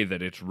say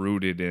that it's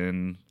rooted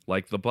in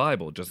like the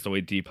Bible, just the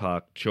way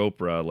Deepak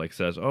Chopra like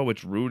says, oh,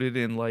 it's rooted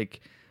in like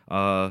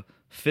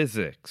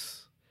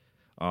physics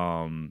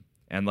and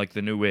like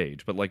the new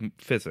age, but like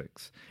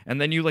physics.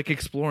 And then you like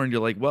explore and you're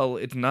like, well,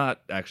 it's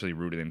not actually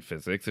rooted in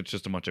physics. It's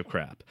just a bunch of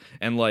crap.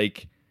 And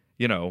like,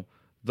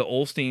 the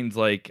Osteens,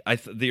 like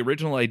the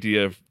original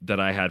idea that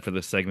I had for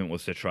this segment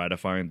was to try to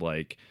find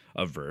like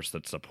a verse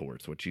that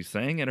supports what she's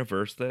saying and a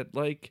verse that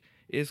like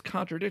is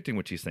contradicting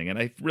what she's saying. And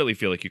I really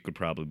feel like you could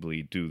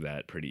probably do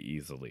that pretty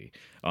easily.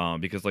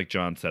 Because like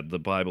John said, the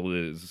Bible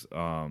is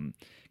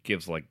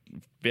gives like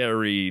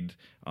varied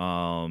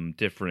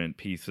different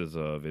pieces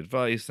of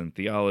advice and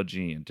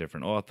theology, and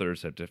different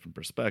authors have different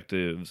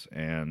perspectives,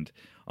 and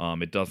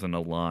it doesn't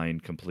align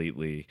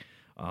completely.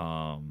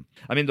 I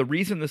mean, the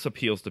reason this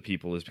appeals to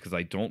people is because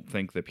I don't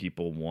think that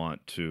people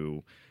want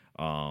to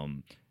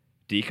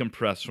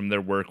decompress from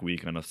their work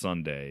week on a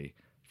Sunday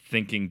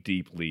thinking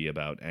deeply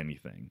about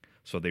anything.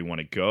 So they want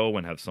to go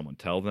and have someone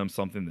tell them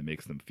something that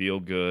makes them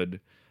feel good,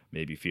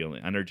 maybe feel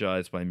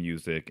energized by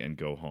music, and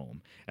go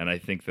home. And I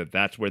think that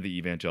that's where the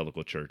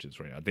evangelical church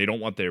is right now. They don't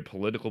want their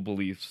political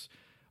beliefs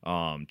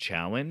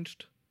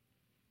challenged.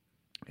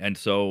 And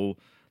so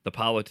the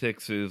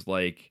politics is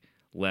like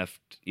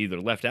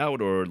either left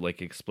out or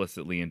like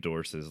explicitly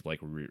endorses like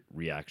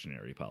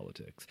reactionary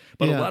politics.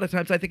 But a lot of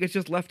times I think it's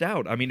just left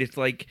out. I mean, it's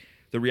like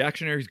the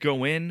reactionaries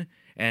go in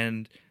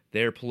and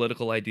their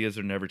political ideas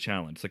are never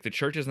challenged. Like the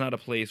church is not a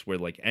place where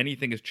like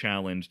anything is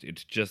challenged.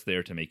 It's just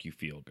there to make you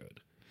feel good.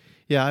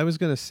 Yeah, I was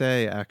going to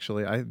say,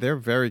 actually, they're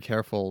very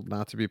careful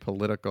not to be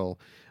political,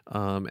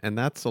 and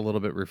that's a little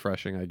bit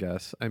refreshing, I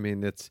guess. I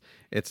mean,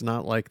 it's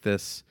not like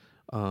this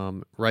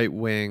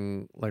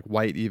right-wing, like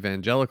white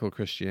evangelical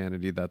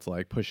Christianity that's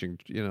like pushing,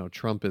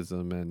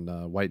 Trumpism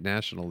and white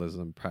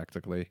nationalism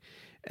practically.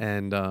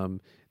 And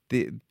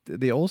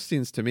the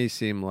Osteens to me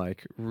seem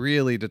like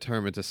really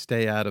determined to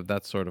stay out of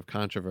that sort of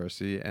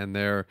controversy, and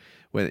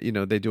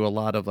they do a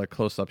lot of like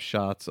close-up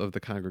shots of the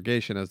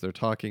congregation as they're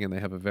talking, and they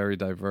have a very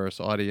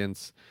diverse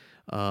audience.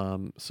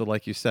 So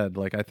like you said,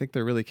 like I think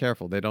they're really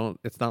careful.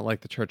 It's not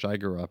like the church I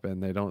grew up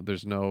in.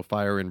 There's no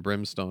fire and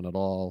brimstone at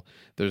all.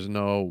 There's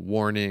no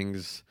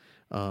warnings.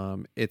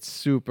 It's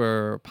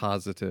super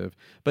positive.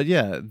 But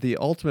yeah, the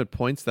ultimate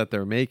points that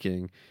they're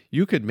making,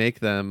 you could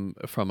make them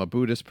from a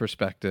Buddhist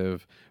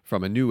perspective,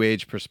 from a New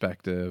Age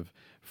perspective,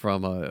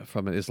 from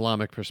an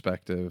Islamic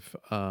perspective,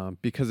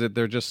 because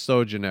they're just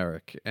so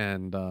generic.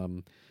 And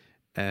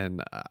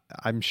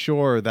I'm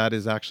sure that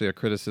is actually a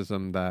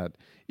criticism that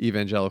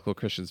evangelical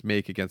Christians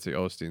make against the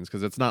Osteens,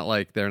 because it's not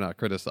like they're not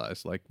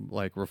criticized.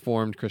 Like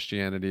Reformed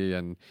Christianity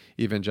and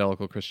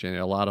evangelical Christianity,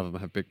 a lot of them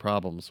have big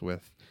problems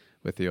with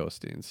the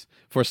Osteens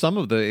for some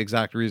of the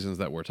exact reasons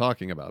that we're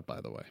talking about,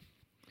 by the way.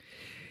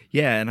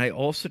 Yeah, and I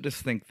also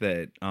just think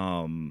that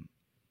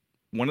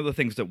one of the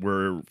things that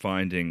we're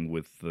finding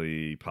with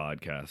the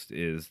podcast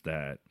is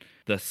that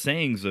the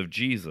sayings of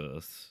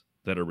Jesus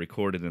that are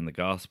recorded in the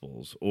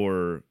Gospels,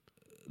 or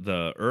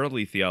the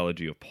early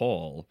theology of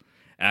Paul,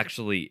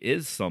 actually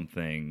is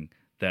something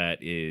that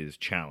is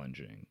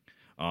challenging.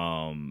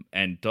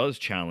 And does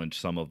challenge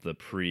some of the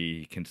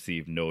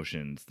preconceived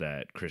notions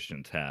that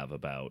Christians have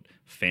about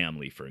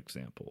family, for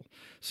example.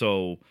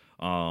 So,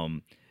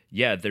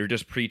 they're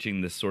just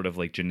preaching this sort of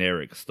like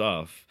generic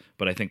stuff.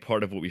 But I think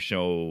part of what we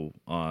show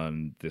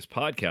on this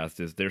podcast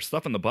is there's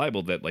stuff in the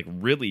Bible that like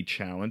really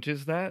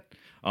challenges that.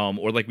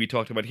 Or like we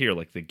talked about here,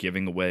 like the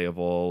giving away of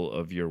all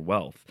of your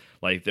wealth.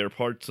 Like there are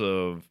parts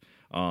of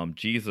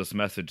Jesus'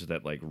 message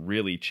that like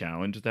really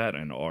challenge that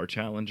and are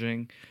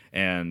challenging,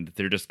 and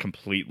they're just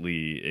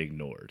completely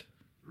ignored.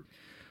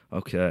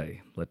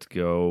 Okay, let's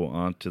go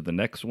on to the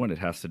next one. It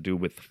has to do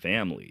with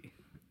family.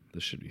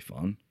 This should be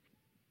fun.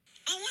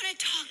 I want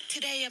to talk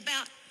today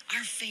about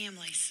our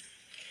families.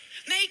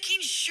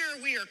 Making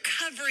sure we are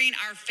covering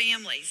our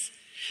families.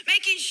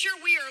 Making sure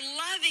we are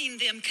loving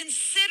them,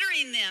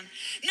 considering them,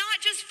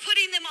 not just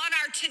putting them on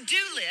our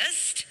to-do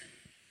list,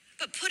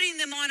 but putting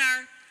them on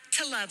our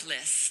to-love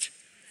list.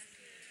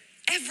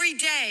 Every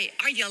day,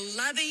 are you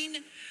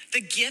loving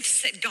the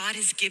gifts that God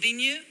is giving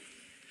you?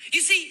 You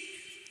see,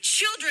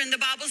 children, the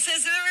Bible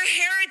says, they're a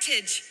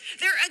heritage.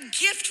 They're a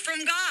gift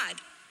from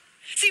God.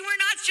 See, we're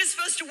not just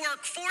supposed to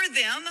work for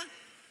them.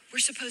 We're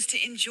supposed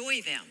to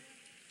enjoy them.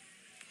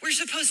 We're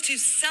supposed to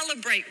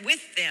celebrate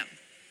with them.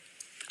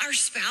 Our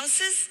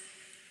spouses,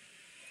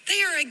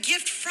 they are a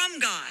gift from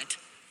God.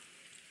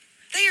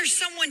 They are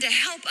someone to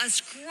help us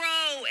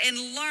grow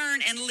and learn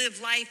and live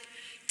life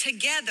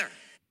together.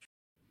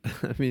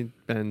 I mean,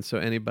 Ben, so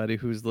anybody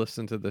who's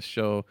listened to this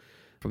show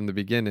from the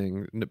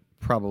beginning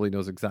probably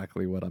knows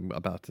exactly what I'm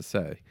about to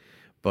say.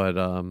 But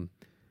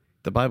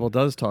the Bible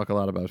does talk a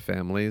lot about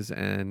families,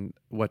 and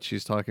what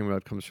she's talking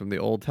about comes from the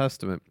Old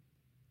Testament,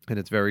 and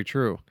it's very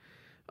true.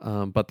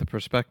 But the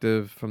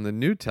perspective from the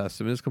New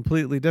Testament is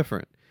completely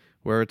different,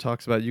 where it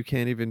talks about you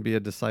can't even be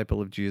a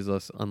disciple of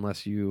Jesus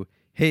unless you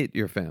hate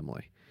your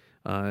family.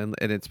 And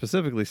it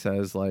specifically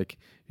says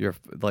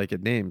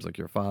it names like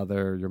your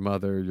father, your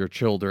mother, your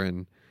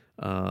children.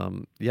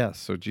 Yes,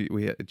 so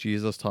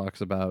Jesus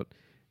talks about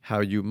how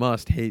you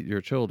must hate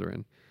your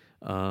children.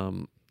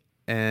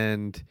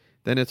 And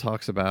then it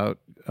talks about,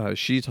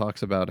 she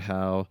talks about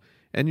how,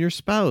 and your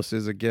spouse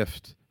is a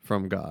gift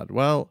from God.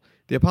 Well,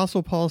 the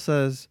Apostle Paul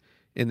says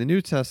in the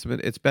New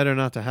Testament, it's better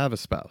not to have a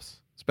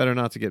spouse. It's better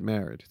not to get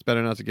married. It's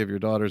better not to give your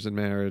daughters in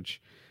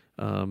marriage,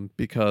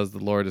 because the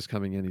Lord is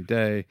coming any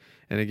day.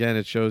 And again,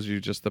 it shows you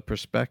just the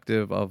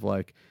perspective of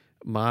like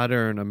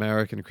modern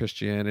American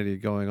Christianity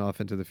going off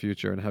into the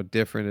future and how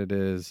different it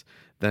is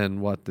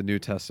than what the New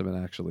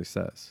Testament actually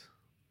says.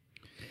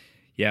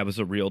 Yeah, it was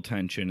a real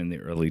tension in the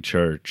early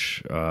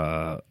church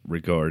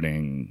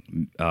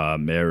regarding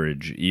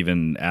marriage,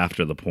 even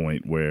after the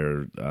point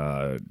where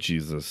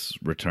Jesus'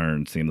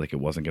 return seemed like it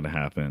wasn't going to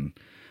happen.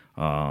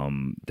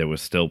 There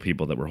was still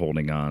people that were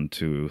holding on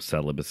to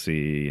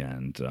celibacy,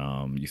 and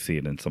you see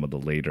it in some of the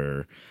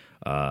later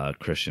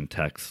Christian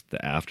texts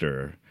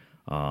after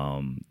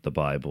the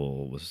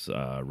Bible was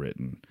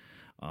written.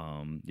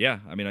 Yeah,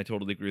 I mean, I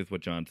totally agree with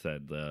what John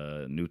said.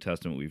 The New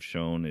Testament we've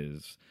shown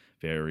is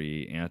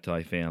very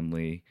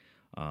anti-family.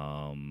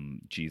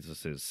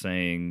 Jesus'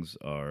 sayings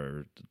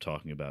are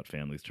talking about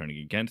families turning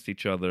against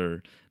each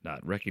other,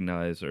 not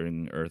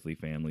recognizing earthly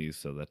families,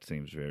 so that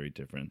seems very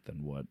different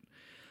than what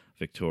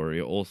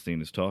Victoria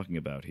Osteen is talking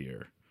about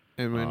here.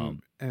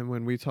 And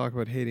when we talk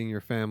about hating your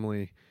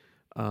family,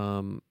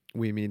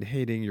 we mean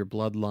hating your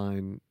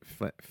bloodline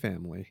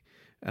family.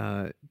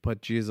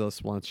 But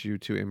Jesus wants you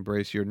to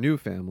embrace your new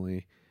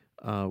family,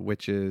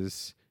 which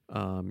is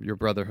your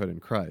brotherhood in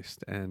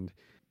Christ, and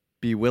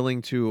be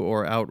willing to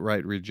or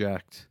outright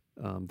reject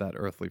that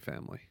earthly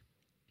family.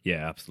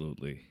 Yeah,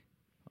 absolutely.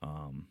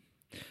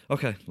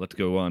 Okay, let's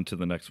go on to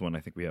the next one. I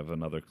think we have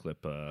another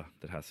clip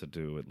that has to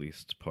do at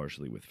least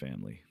partially with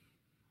family.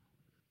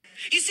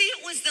 You see,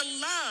 it was the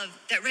love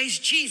that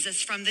raised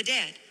Jesus from the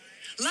dead.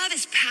 Love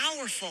is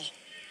powerful.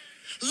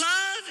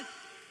 Love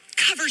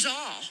covers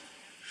all.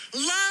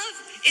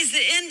 Love is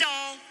the end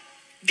all,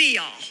 be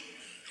all.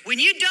 When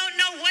you don't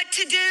know what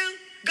to do,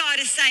 God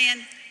is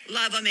saying,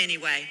 love them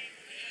anyway.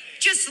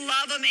 Just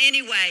love them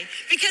anyway,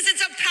 because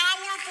it's a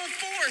powerful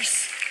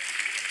force.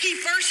 He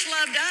first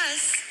loved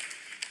us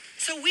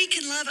so we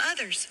can love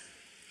others.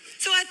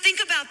 So I think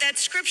about that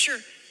scripture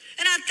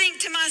and I think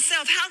to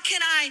myself, how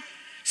can I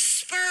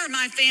spur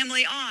my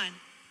family on?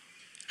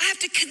 I have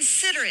to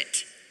consider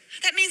it.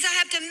 That means I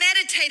have to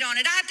meditate on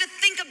it. I have to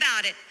think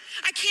about it.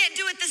 I can't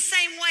do it the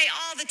same way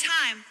all the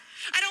time.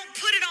 I don't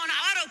put it on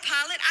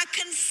autopilot. I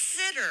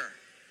consider.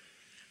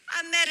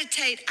 I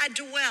meditate. I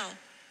dwell.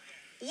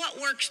 What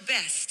works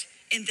best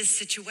in this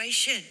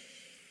situation?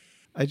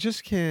 I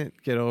just can't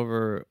get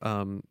over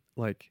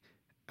like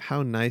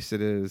how nice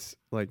it is,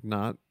 like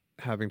not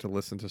having to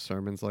listen to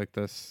sermons like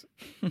this,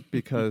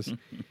 because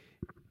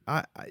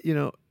I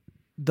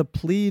the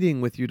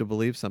pleading with you to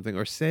believe something,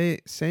 or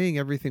saying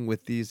everything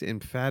with these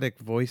emphatic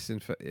voice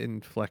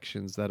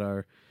inflections that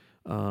are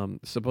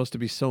supposed to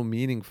be so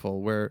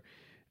meaningful, where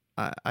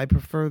I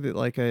prefer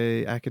like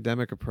a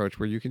academic approach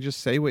where you can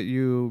just say what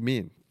you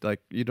mean.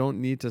 Like, you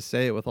don't need to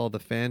say it with all the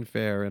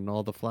fanfare and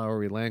all the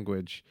flowery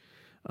language,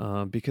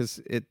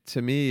 because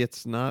to me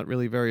it's not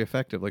really very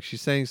effective. Like,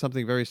 she's saying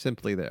something very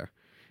simply there,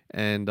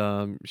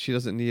 and she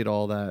doesn't need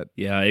all that.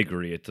 Yeah, I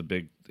agree. It's a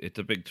big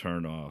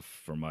turn off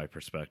from my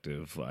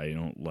perspective. I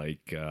don't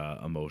like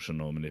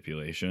emotional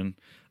manipulation,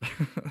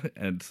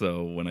 and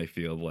so when I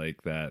feel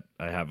like that,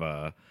 I have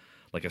a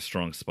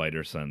strong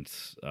spider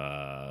sense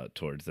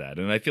towards that,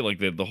 and I feel like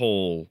the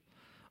whole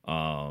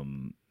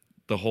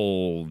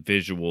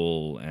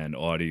visual and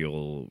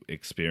audio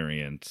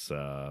experience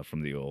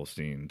from the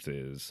Osteens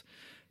is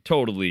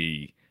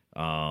totally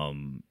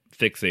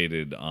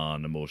fixated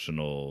on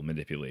emotional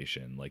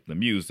manipulation, like the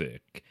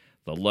music,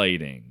 the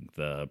lighting,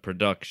 the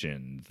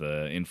production,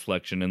 the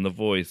inflection in the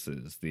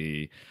voices,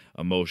 the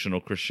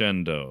emotional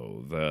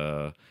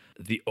crescendo,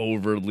 the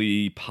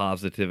overly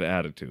positive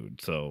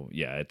attitude. So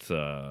yeah,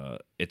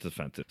 it's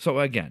offensive. So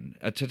again,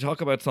 to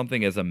talk about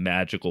something as a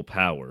magical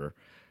power,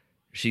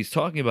 she's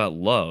talking about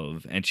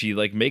love, and she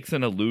like makes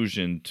an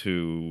allusion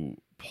to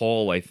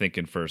Paul, I think,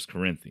 in 1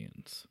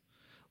 Corinthians,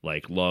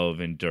 like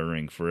love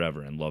enduring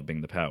forever and love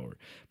being the power.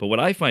 But what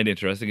I find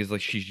interesting is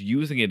like she's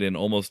using it in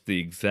almost the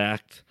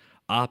exact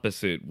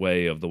opposite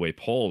way of the way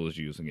Paul is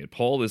using it.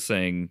 Paul is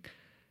saying,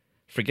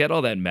 forget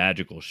all that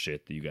magical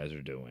shit that you guys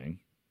are doing.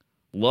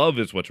 Love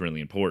is what's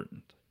really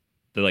important.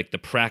 The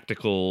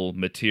practical,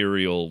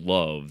 material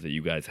love that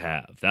you guys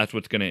have. That's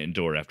what's going to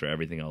endure after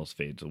everything else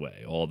fades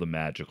away. All the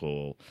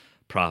magical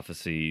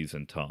prophecies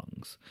and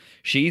tongues.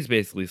 She's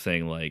basically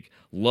saying, like,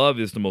 love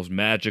is the most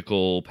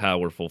magical,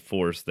 powerful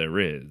force there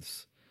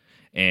is.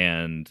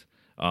 And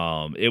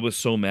it was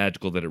so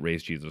magical that it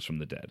raised Jesus from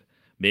the dead.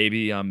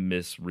 Maybe I'm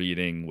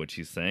misreading what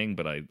she's saying,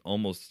 but I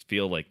almost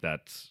feel like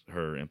that's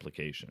her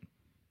implication.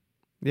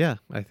 Yeah,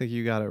 I think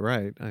you got it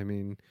right. I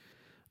mean,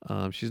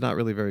 she's not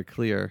really very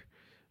clear.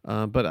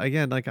 But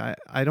again, like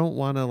I don't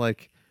want to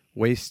like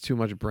waste too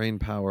much brain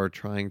power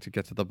trying to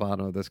get to the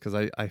bottom of this, because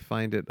I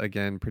find it,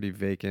 again, pretty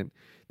vacant.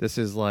 This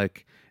is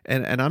like,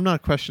 and I'm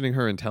not questioning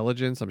her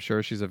intelligence. I'm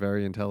sure she's a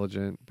very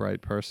intelligent,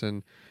 bright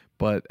person.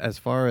 But as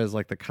far as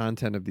like the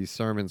content of these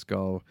sermons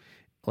go,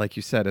 like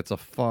you said, it's a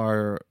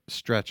far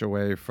stretch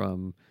away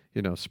from,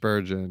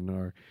 Spurgeon,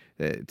 or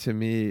to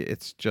me,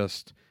 it's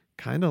just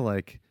kind of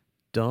like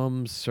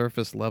dumb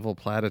surface level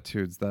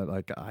platitudes that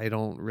like I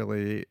don't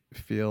really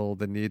feel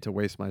the need to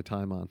waste my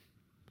time on.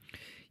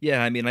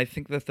 Yeah, I mean, I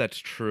think that that's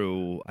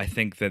true. I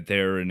think that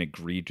they're an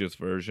egregious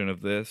version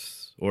of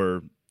this,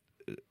 or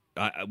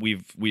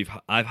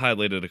I've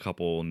highlighted a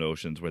couple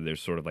notions where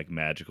there's sort of like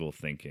magical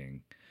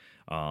thinking.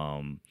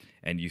 And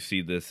you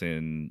see this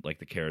in like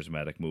the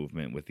charismatic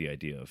movement with the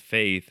idea of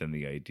faith and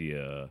the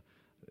idea,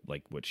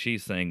 like what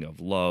she's saying, of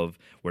love,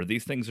 where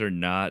these things are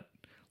not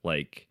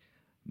like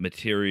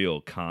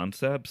material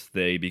concepts.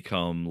 They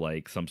become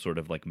like some sort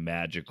of like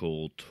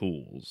magical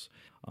tools.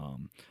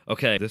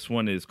 Okay, this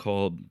one is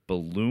called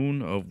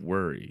Balloon of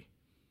Worry.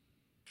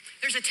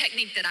 There's a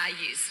technique that I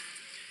use,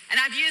 and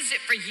I've used it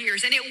for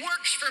years, and it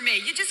works for me.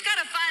 You just got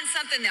to find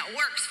something that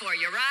works for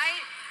you,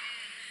 right?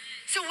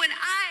 So when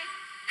I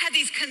had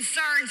these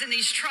concerns and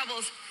these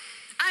troubles,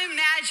 I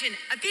imagine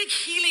a big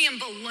helium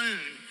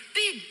balloon,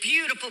 big,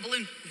 beautiful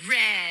balloon,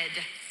 red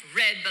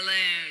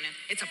balloon.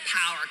 It's a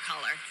power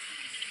color.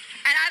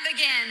 And I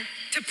began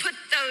to put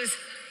those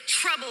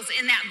troubles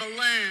in that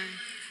balloon.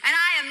 And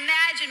I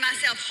imagine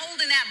myself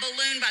holding that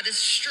balloon by the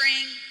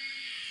string,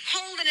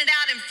 holding it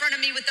out in front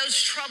of me with those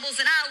troubles.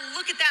 And I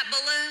look at that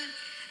balloon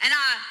and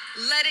I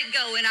let it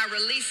go and I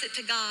release it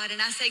to God.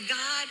 And I say,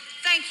 God,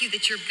 thank you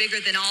that you're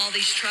bigger than all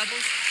these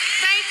troubles.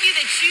 Thank you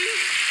that you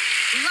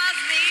love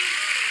me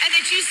and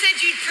that you said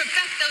you'd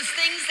perfect those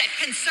things that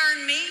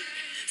concern me.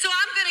 So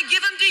I'm going to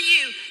give them to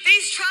you.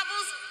 These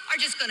troubles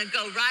are just going to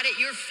go right at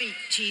your feet,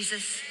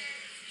 Jesus.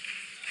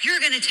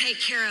 You're going to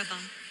take care of them.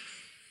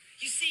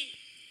 You see,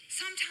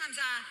 sometimes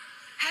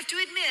I have to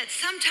admit,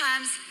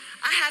 sometimes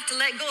I have to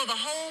let go of a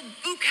whole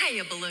bouquet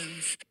of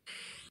balloons.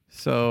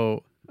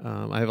 So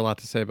I have a lot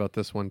to say about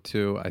this one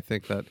too. I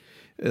think that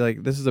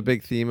like this is a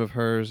big theme of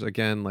hers.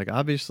 Again, like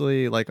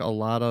obviously like a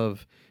lot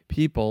of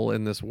people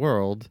in this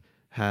world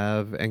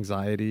have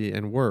anxiety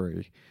and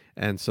worry.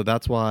 And so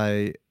that's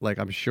why, like,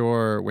 I'm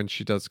sure when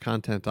she does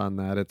content on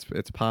that,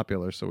 it's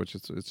popular. So which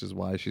is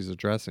why she's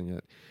addressing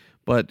it.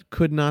 But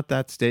could not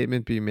that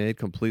statement be made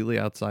completely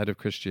outside of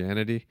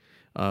Christianity,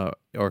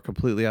 or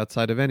completely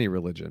outside of any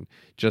religion?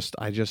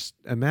 I just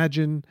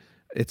imagine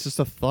it's just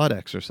a thought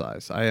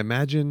exercise. I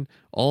imagine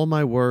all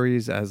my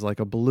worries as like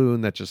a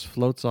balloon that just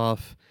floats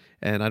off,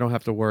 and I don't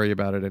have to worry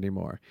about it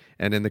anymore.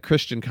 And in the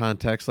Christian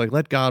context, like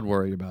let God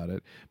worry about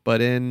it.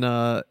 But in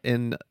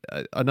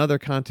another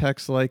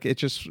context, like it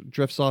just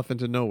drifts off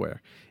into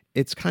nowhere.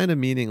 It's kind of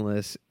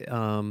meaningless.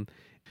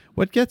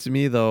 What gets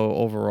me though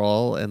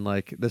overall, and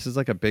like this is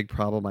like a big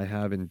problem I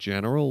have in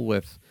general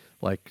with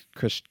like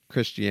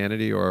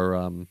Christianity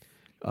or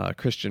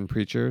Christian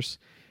preachers,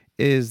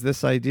 is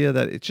this idea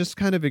that it just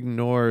kind of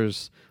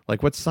ignores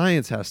like what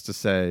science has to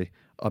say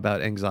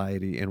about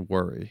anxiety and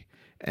worry.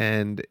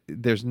 And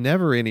there's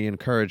never any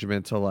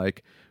encouragement to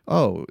like,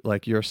 oh,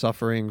 like you're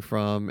suffering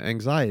from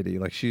anxiety.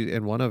 Like she,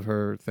 in one of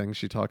her things,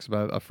 she talks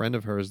about a friend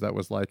of hers that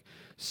was like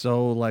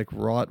so like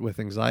wrought with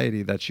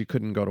anxiety that she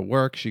couldn't go to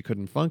work, she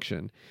couldn't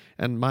function.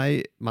 And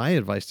my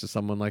advice to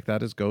someone like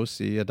that is go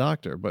see a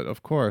doctor. But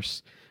of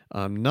course,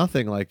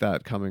 nothing like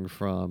that coming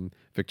from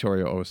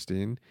Victoria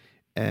Osteen.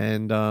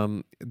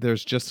 And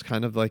there's just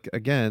kind of like,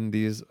 again,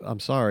 these, I'm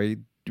sorry,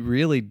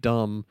 really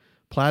dumb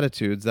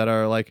platitudes that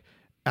are like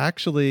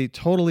actually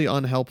totally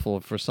unhelpful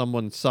for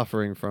someone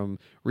suffering from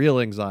real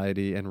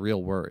anxiety and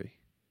real worry.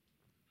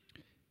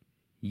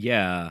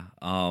 Yeah.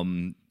 I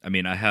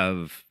mean, I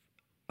have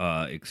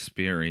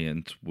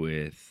experience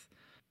with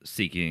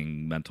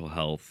seeking mental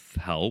health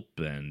help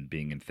and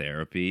being in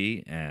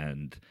therapy,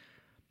 and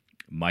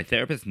my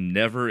therapist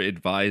never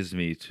advised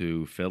me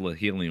to fill a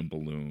helium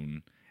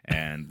balloon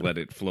and let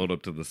it float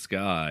up to the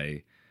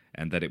sky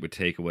and that it would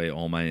take away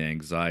all my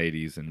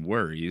anxieties and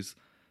worries,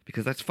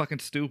 because that's fucking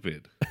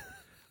stupid.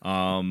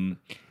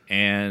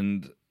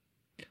 And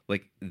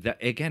like that,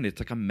 again, it's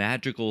like a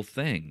magical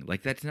thing.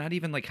 Like that's not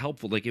even like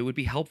helpful. Like it would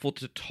be helpful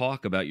to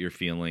talk about your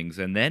feelings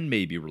and then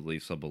maybe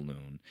release a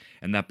balloon.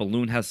 And that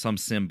balloon has some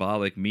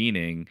symbolic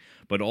meaning,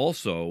 but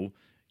also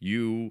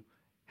you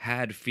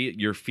had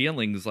your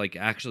feelings like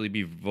actually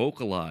be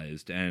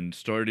vocalized and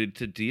started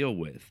to deal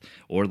with,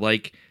 or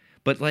like,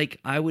 but like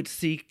I would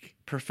seek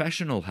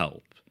professional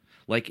help.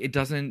 Like it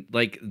doesn't,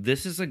 like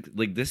this is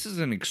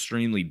an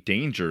extremely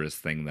dangerous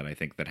thing that I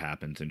think that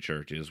happens in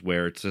churches,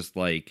 where it's just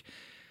like,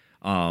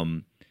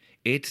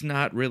 it's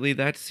not really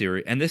that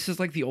serious. And this is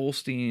like the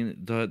Osteen,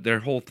 their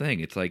whole thing.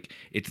 It's like,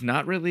 it's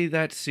not really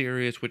that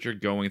serious what you're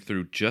going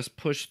through. Just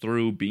push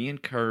through, be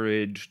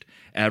encouraged.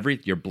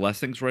 Your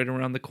blessing's right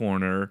around the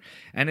corner.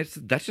 And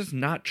that's just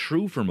not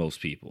true for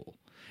most people.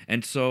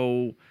 And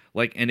so,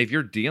 like, and if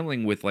you're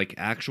dealing with like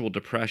actual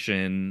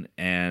depression,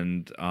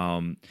 and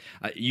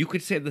you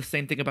could say the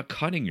same thing about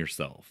cutting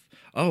yourself.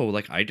 Oh,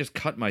 like I just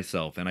cut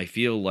myself and I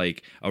feel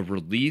like a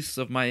release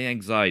of my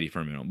anxiety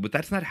from it. But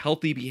that's not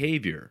healthy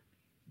behavior.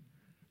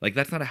 Like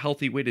that's not a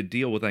healthy way to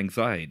deal with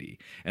anxiety.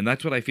 And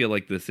that's what I feel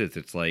like this is.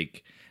 It's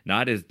like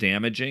not as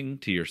damaging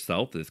to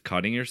yourself as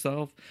cutting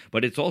yourself,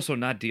 but it's also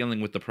not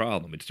dealing with the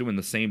problem. It's doing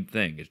the same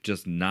thing. It's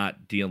just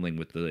not dealing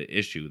with the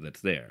issue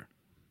that's there.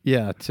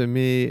 Yeah, to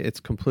me, it's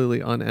completely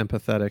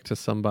unempathetic to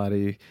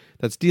somebody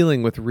that's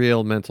dealing with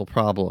real mental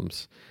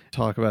problems.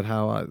 Talk about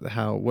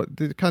how what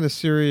the kind of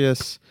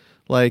serious,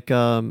 like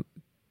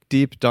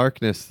deep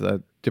darkness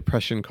that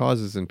depression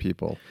causes in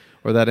people,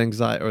 or that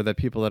anxiety, or that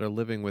people that are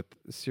living with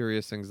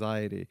serious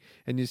anxiety.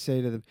 And you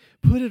say to them,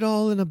 put it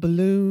all in a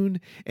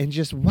balloon and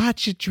just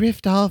watch it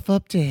drift off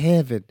up to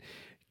heaven.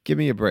 Give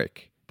me a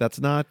break. That's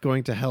not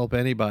going to help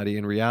anybody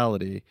in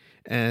reality.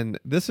 And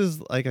this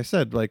is, like I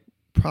said, like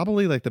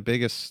probably like the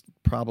biggest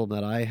problem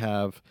that I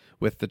have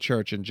with the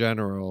church in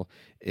general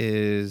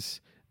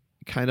is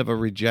kind of a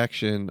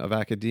rejection of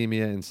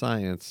academia and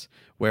science,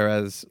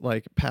 whereas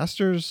like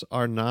pastors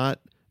are not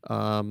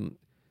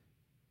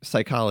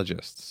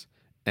psychologists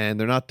and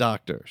they're not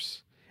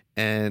doctors,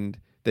 and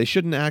they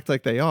shouldn't act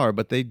like they are,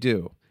 but they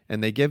do.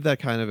 And they give that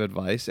kind of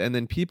advice, and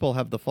then people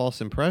have the false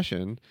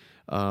impression,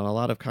 a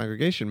lot of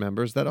congregation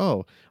members, that,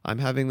 oh, I'm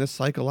having this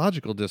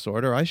psychological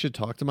disorder, I should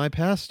talk to my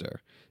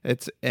pastor.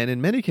 And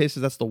in many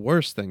cases, that's the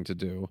worst thing to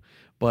do,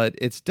 but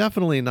it's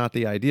definitely not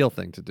the ideal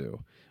thing to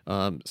do.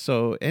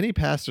 So any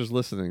pastors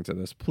listening to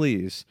this,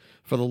 please,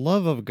 for the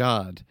love of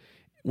God,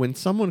 when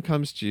someone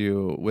comes to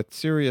you with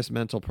serious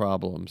mental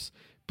problems,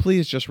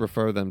 please just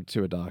refer them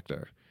to a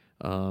doctor.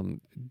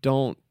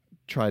 Don't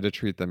try to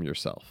treat them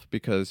yourself,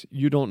 because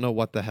you don't know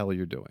what the hell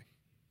you're doing.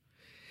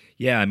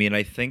 Yeah, I mean,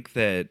 I think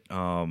that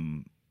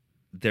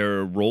there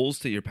are roles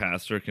that your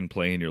pastor can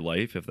play in your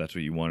life if that's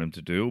what you want him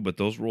to do, but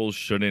those roles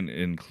shouldn't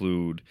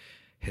include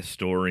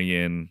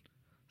historian,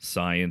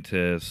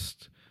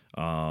 scientist,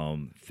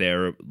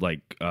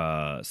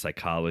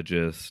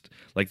 psychologist.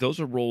 Like, those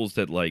are roles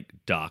that, like,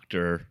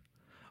 doctor.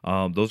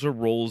 Those are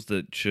roles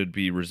that should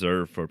be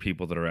reserved for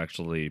people that are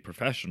actually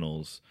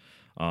professionals.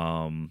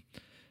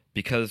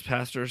 Because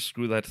pastors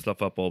screw that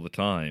stuff up all the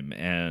time,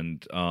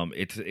 and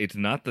there's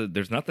not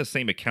the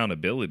same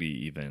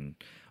accountability even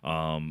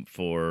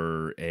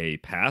for a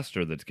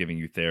pastor that's giving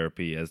you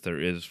therapy as there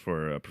is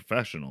for a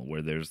professional,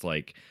 where there's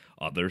like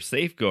other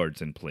safeguards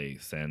in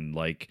place and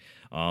like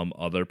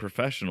other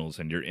professionals,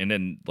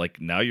 and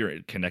now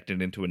you're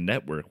connected into a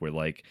network where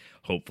like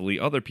hopefully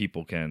other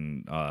people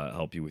can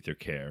help you with your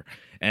care.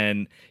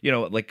 And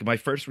like my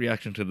first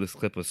reaction to this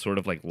clip was sort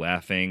of like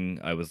laughing.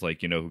 I was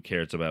like, who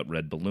cares about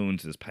red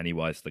balloons? Is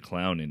Pennywise the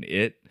clown in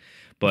it?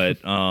 But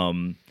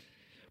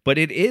but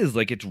it is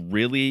like, it's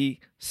really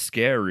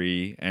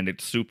scary and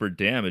it's super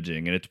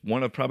damaging, and it's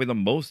one of probably the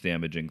most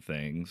damaging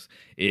things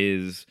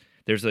is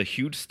there's a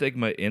huge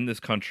stigma in this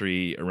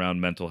country around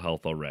mental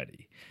health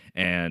already.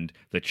 And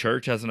the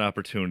church has an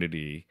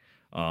opportunity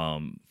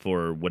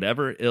for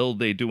whatever ill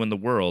they do in the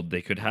world,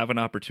 they could have an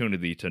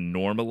opportunity to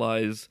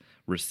normalize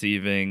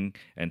receiving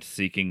and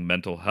seeking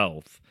mental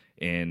health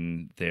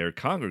in their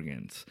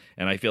congregants.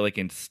 And I feel like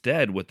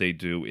instead what they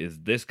do is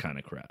this kind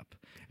of crap,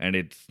 and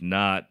it's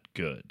not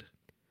good.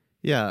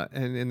 Yeah,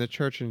 and in the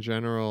church in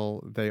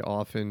general, they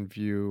often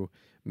view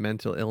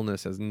mental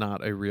illness as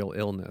not a real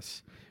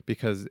illness,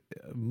 because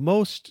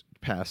most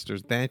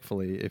pastors,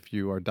 thankfully, if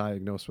you are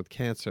diagnosed with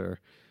cancer,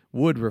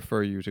 would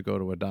refer you to go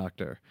to a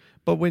doctor.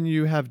 But when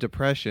you have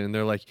depression,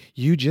 they're like,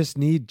 you just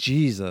need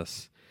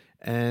Jesus.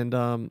 And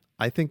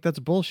I think that's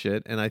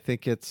bullshit, and I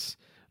think it's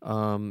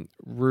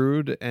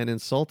rude and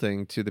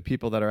insulting to the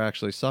people that are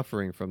actually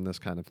suffering from this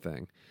kind of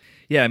thing.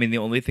 Yeah, I mean, the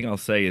only thing I'll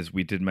say is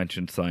we did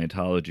mention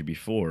Scientology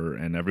before,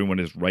 and everyone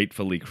is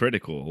rightfully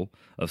critical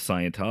of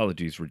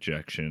Scientology's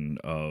rejection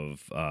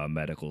of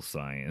medical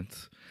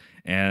science.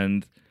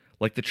 And,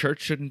 like, the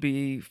church shouldn't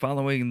be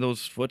following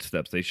those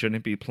footsteps. They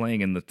shouldn't be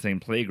playing in the same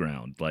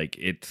playground. Like,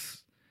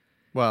 it's...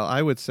 Well,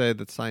 I would say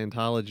that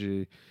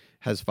Scientology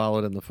has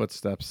followed in the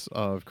footsteps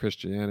of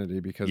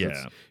Christianity, because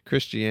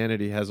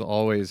Christianity has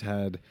always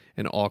had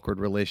an awkward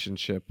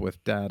relationship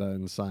with data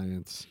and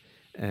science.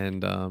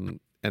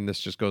 And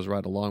this just goes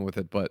right along with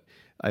it. But,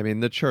 I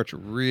mean, the church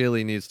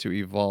really needs to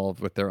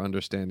evolve with their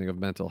understanding of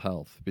mental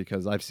health,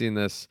 because I've seen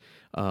this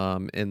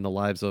in the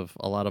lives of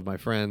a lot of my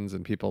friends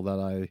and people that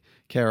I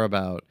care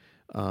about.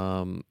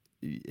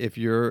 If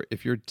you're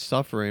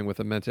suffering with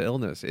a mental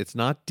illness, it's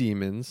not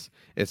demons,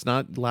 it's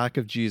not lack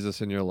of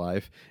Jesus in your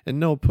life, and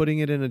no, putting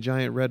it in a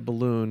giant red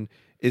balloon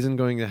isn't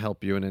going to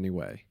help you in any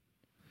way.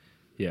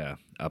 Yeah,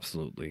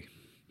 absolutely.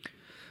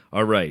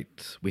 All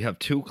right, we have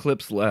 2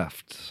 clips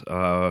left.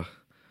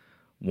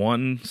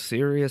 One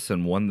serious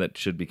and one that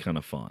should be kind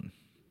of fun.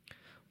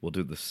 We'll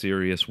do the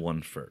serious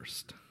one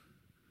first.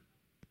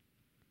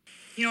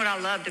 You know what I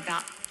loved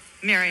about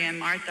Mary and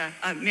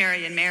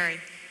Mary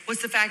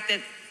was the fact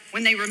that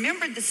when they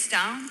remembered the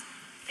stone,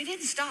 they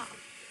didn't stop.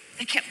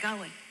 They kept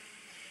going.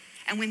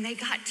 And when they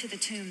got to the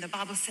tomb, the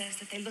Bible says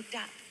that they looked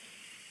up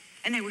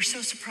and they were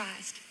so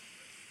surprised.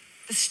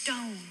 The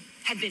stone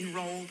had been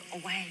rolled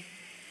away.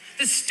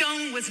 The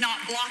stone was not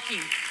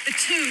blocking the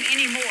tomb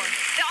anymore.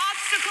 The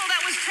obstacle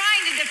that was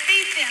trying to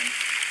defeat them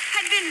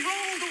had been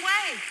rolled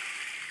away.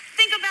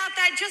 Think about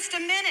that just a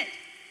minute.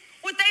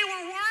 What they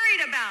were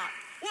worried about,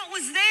 what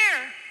was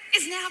there,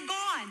 is now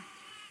gone.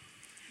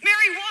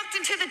 Mary walked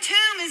into the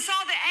tomb and saw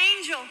the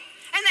angel,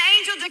 and the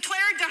angel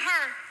declared to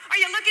her, "Are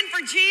you looking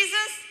for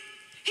Jesus?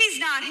 He's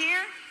not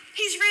here.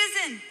 He's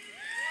risen.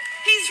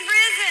 He's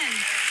risen."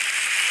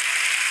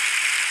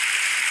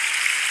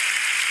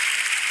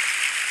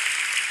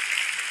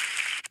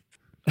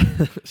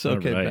 So,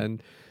 okay, right.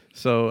 Ben.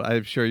 So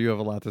I'm sure you have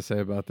a lot to say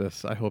about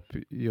this. I hope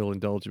you'll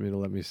indulge me to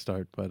let me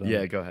start. But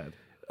Yeah, go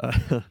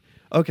ahead.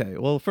 Okay.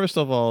 Well, first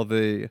of all,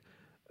 the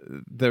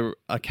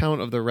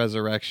account of the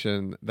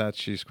resurrection that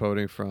she's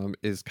quoting from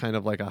is kind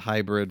of like a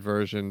hybrid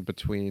version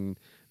between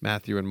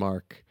Matthew and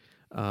Mark.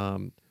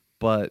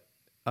 But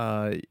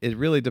it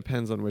really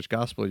depends on which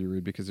gospel you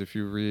read, because if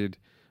you read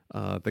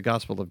the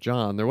Gospel of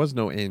John, there was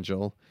no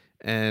angel,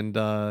 and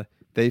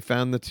they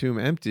found the tomb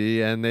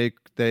empty, and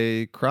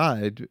they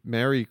cried.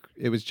 Mary,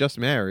 it was just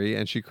Mary,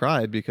 and she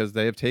cried because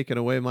they have taken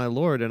away my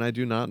Lord, and I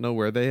do not know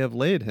where they have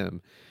laid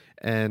him.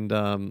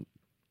 And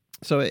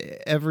so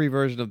every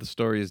version of the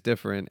story is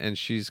different, and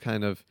she's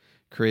kind of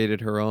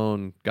created her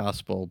own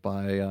gospel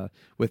by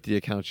with the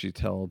account she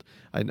told.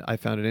 I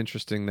found it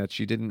interesting that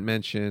she didn't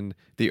mention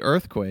the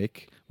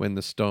earthquake when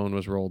the stone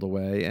was rolled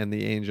away and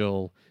the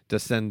angel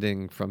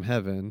descending from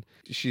heaven.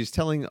 She's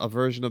telling a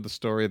version of the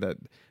story that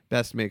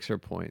best makes her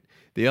point.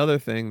 The other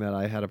thing that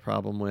I had a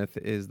problem with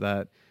is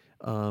that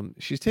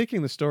she's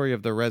taking the story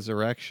of the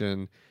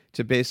resurrection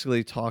to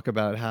basically talk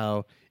about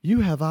how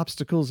you have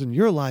obstacles in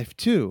your life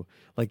too.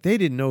 Like they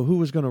didn't know who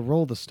was going to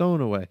roll the stone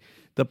away.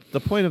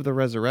 The point of the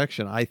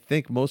resurrection, I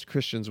think most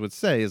Christians would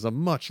say, is a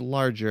much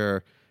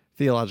larger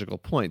theological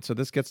point. So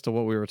this gets to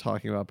what we were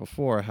talking about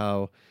before,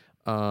 how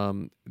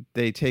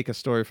they take a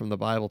story from the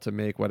Bible to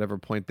make whatever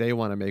point they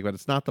want to make, but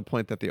it's not the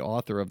point that the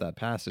author of that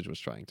passage was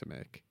trying to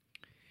make.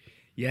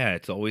 Yeah,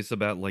 it's always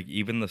about, like,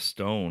 even the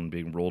stone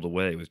being rolled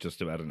away was just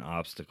about an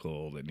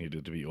obstacle that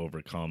needed to be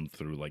overcome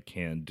through, like,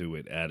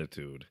 can-do-it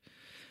attitude.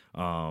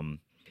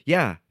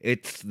 Yeah,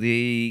 it's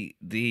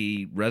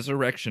the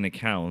resurrection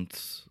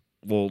accounts.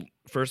 Well,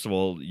 first of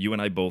all, you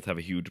and I both have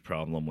a huge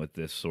problem with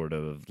this sort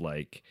of,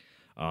 like,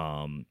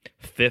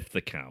 fifth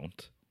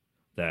account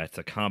that's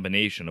a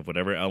combination of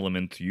whatever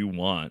elements you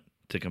want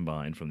to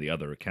combine from the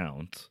other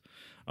accounts,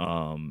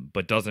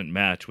 but doesn't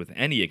match with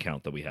any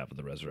account that we have of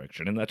the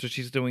resurrection. And that's what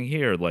she's doing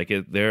here. Like,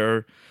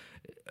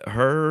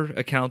 her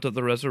account of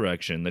the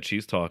resurrection that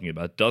she's talking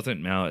about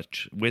doesn't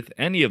match with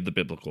any of the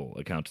biblical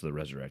accounts of the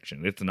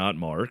resurrection. It's not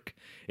Mark,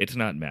 it's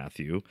not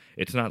Matthew,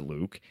 it's not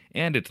Luke,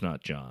 and it's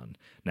not John.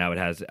 Now, it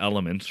has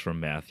elements from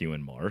Matthew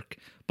and Mark,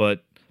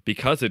 but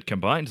because it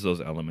combines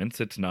those elements,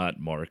 it's not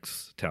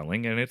Mark's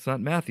telling and it's not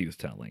Matthew's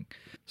telling.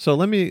 So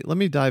let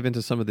me dive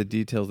into some of the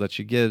details that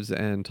she gives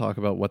and talk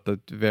about what the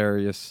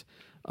various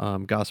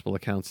gospel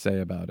accounts say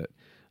about it.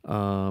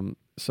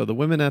 So the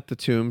women at the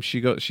tomb,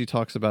 she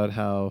talks about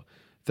how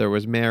there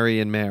was Mary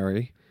and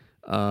Mary,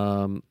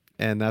 and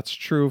that's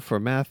true for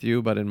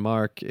Matthew, but in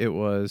Mark it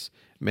was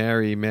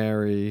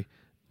Mary,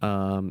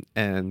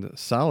 and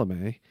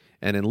Salome,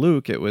 and in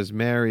Luke it was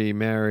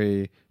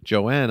Mary,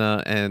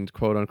 Joanna, and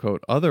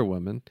quote-unquote other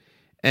women,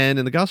 and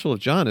in the Gospel of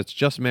John it's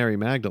just Mary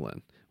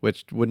Magdalene,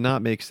 which would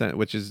not make sense,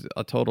 which is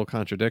a total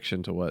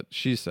contradiction to what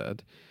she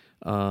said.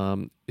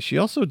 She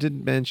also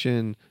didn't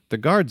mention the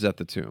guards at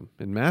the tomb.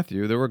 In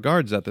Matthew, there were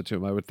guards at the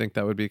tomb. I would think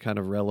that would be kind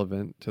of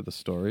relevant to the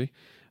story.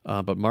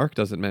 But Mark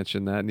doesn't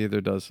mention that,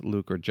 neither does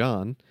Luke or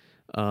John.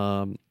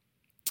 And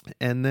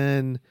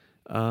then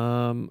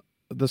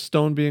the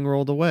stone being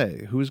rolled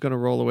away. Who's going to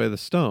roll away the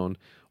stone?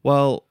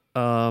 Well,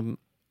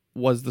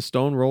 was the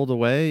stone rolled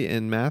away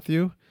in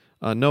Matthew?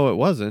 No, it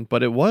wasn't,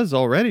 but it was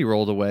already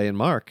rolled away in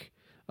Mark.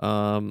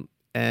 And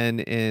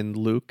in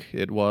Luke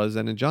it was,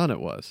 and in John it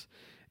was.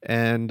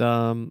 And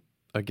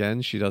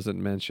again, she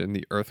doesn't mention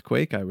the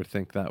earthquake. I would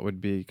think that would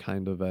be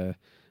kind of a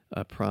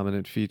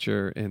prominent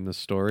feature in the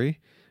story.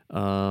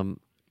 And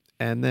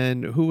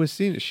then who was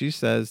seen? She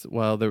says,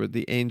 well, there was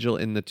the angel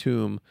in the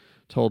tomb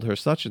told her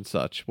such and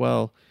such.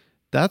 Well,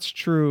 that's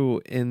true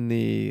in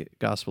the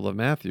Gospel of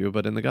Matthew,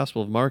 but in the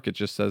Gospel of Mark, it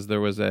just says there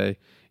was a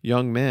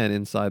young man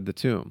inside the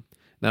tomb.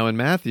 Now in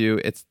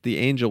Matthew, it's the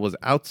angel was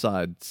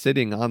outside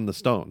sitting on the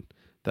stone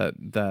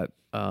that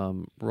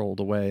rolled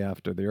away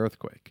after the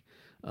earthquake.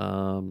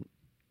 And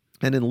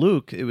in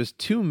Luke, it was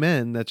two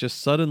men that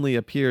just suddenly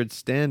appeared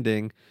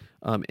standing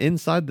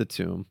inside the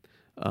tomb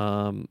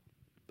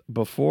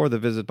before the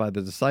visit by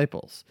the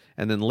disciples.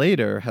 And then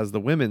later has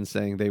the women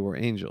saying they were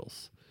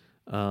angels.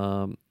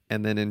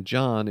 And then in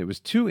John, it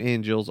was two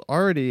angels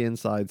already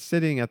inside,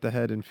 sitting at the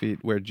head and feet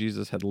where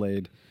Jesus had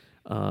laid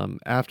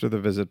after the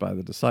visit by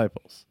the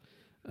disciples.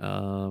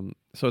 So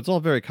it's all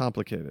very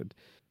complicated.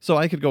 So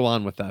I could go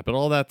on with that, but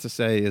all that to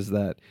say is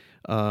that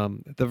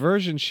the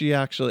version she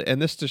actually,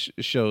 and this just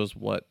shows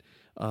what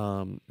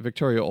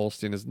Victoria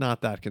Osteen is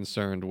not that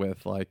concerned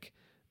with, like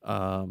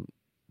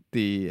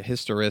the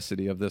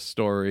historicity of this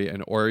story,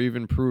 and or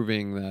even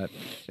proving that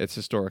it's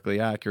historically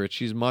accurate.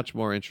 She's much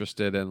more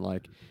interested in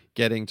like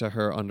getting to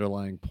her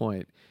underlying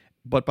point.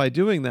 But by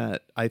doing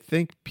that, I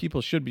think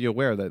people should be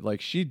aware that like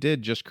she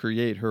did just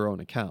create her own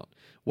account.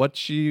 What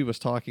she was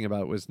talking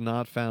about was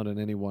not found in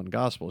any one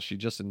gospel. She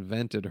just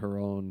invented her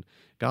own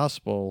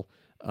gospel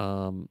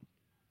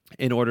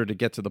in order to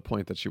get to the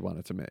point that she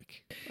wanted to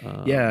make.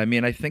 Yeah, I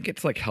mean, I think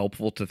it's like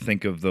helpful to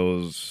think of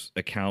those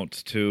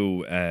accounts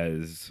too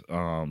as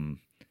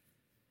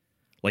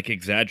like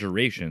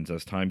exaggerations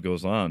as time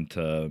goes on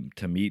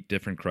to meet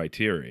different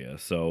criteria.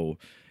 So,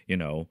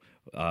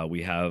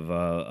 We have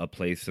a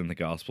place in the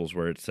Gospels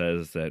where it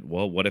says that,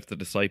 well, what if the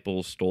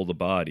disciples stole the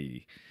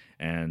body?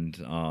 And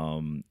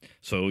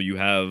so you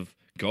have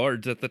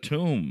guards at the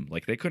tomb.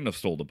 Like, they couldn't have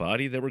stole the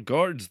body. There were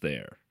guards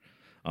there.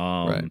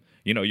 Right.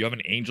 You have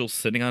an angel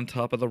sitting on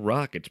top of the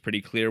rock. It's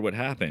pretty clear what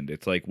happened.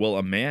 It's like, well,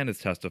 a man is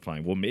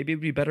testifying. Well, maybe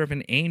it'd be better if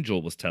an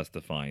angel was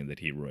testifying that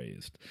he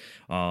raised.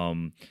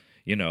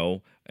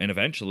 And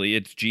eventually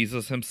it's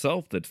Jesus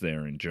himself that's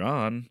there in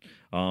John,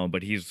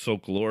 but he's so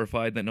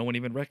glorified that no one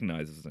even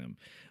recognizes him.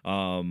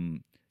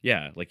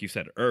 Like you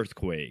said,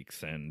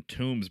 earthquakes and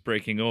tombs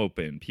breaking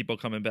open, people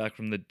coming back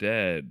from the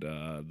dead,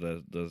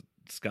 the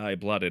sky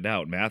blotted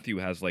out. Matthew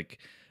has like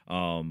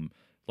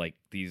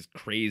these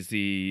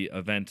crazy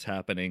events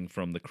happening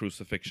from the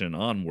crucifixion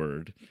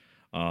onward,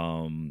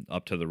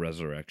 up to the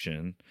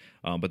resurrection,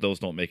 but those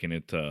don't make it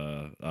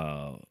into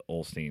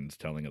Osteen's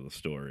telling of the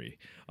story.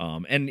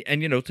 And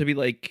to be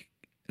like,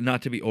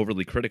 not to be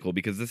overly critical,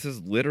 because this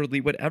is literally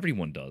what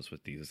everyone does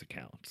with these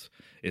accounts,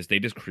 is they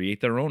just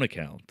create their own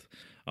account.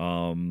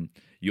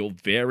 You'll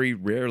very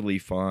rarely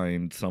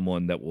find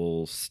someone that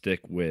will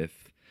stick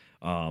with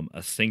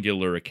a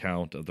singular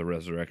account of the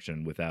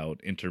resurrection without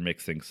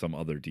intermixing some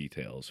other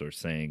details, or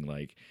saying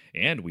like,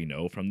 and we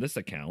know from this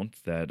account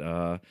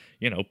that,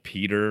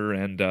 Peter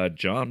and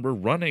John were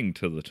running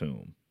to the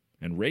tomb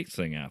and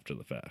racing after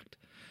the fact.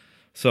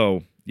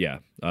 So,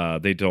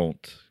 they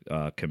don't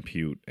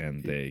compute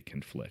and they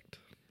conflict.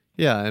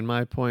 Yeah, and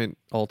my point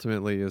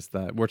ultimately is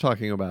that we're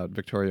talking about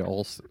Victoria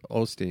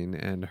Osteen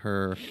and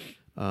her,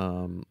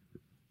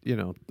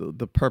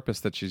 the purpose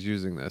that she's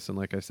using this. And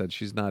like I said,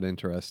 she's not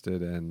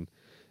interested in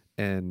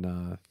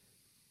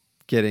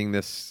getting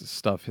this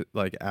stuff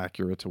like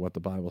accurate to what the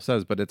Bible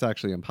says, but it's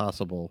actually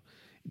impossible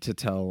to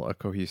tell a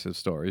cohesive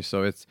story.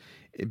 So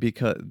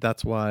because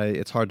that's why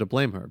it's hard to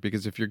blame her,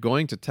 because if you're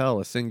going to tell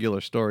a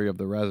singular story of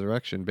the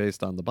resurrection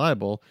based on the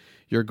Bible,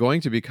 you're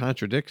going to be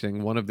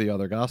contradicting one of the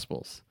other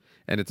Gospels,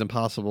 and it's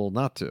impossible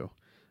not to.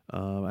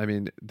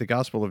 The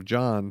Gospel of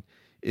John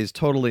is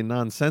totally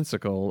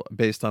nonsensical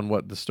based on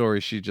what the story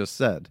she just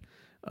said.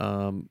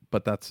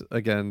 But that's,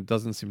 again,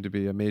 doesn't seem to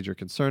be a major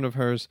concern of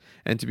hers.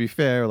 And to be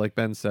fair, like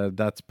Ben said,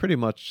 that's pretty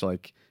much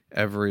like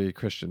every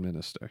Christian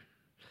minister.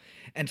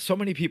 And so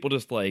many people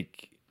just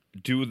like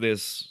do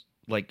this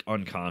like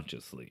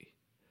unconsciously.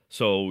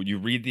 So you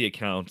read the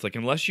accounts, like,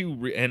 unless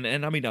you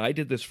I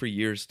did this for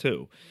years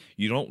too.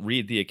 You don't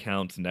read the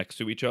accounts next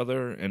to each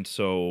other, and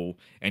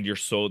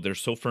they're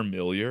so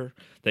familiar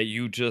that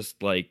you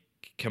just like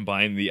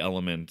combine the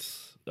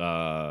elements,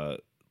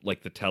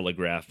 like the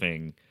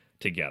telegraphing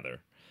together,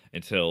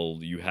 until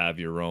you have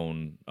your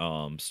own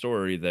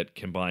story that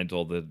combines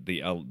all the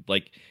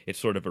it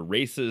sort of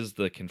erases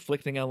the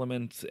conflicting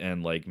elements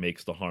and like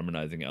makes the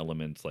harmonizing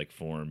elements like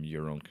form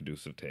your own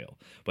conducive tale.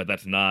 But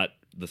that's not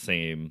the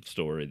same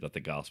story that the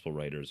gospel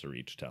writers are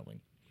each telling.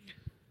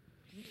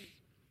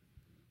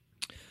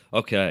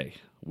 Okay,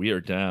 we are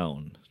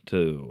down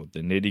to the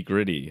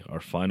nitty-gritty, our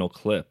final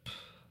clip.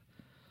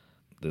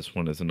 This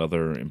one is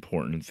another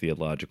important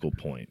theological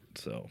point,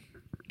 so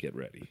get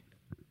ready.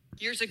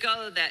 Years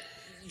ago, that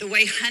the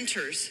way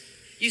hunters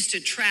used to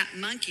trap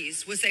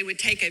monkeys was they would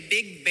take a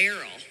big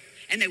barrel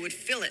and they would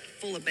fill it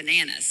full of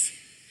bananas.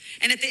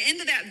 And at the end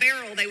of that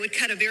barrel, they would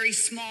cut a very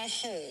small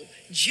hole,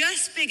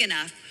 just big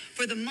enough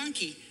for the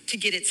monkey to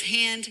get its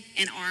hand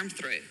and arm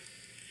through.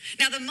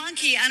 Now, the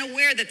monkey,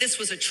 unaware that this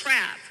was a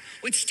trap,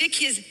 would stick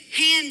his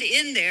hand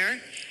in there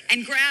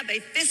and grab a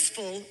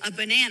fistful of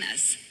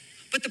bananas.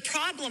 But the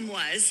problem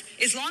was,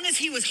 as long as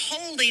he was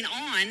holding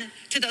on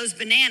to those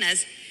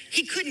bananas,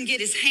 he couldn't get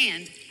his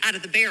hand out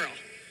of the barrel.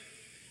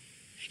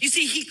 You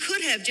see, he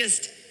could have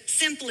just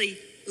simply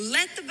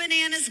let the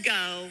bananas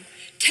go,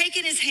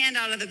 taken his hand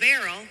out of the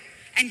barrel,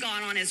 and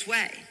gone on his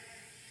way.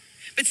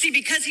 But see,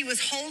 because he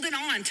was holding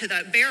on to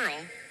the barrel,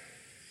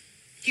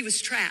 he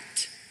was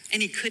trapped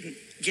and he couldn't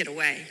get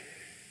away.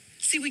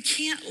 See, we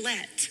can't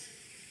let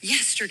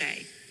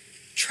yesterday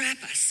trap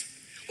us.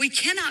 We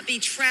cannot be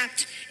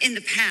trapped in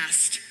the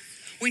past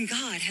when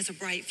God has a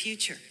bright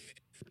future.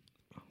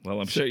 Well,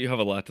 I'm sure you have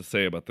a lot to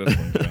say about this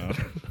one, John.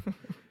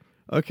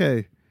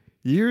 Okay.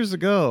 Years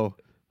ago,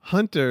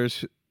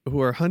 hunters who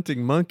are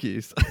hunting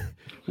monkeys,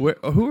 who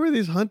were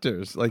these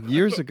hunters? Like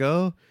years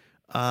ago,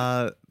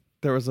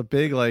 there was a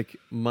big like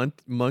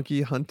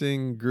monkey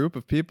hunting group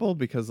of people,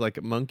 because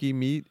like monkey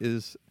meat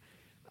is,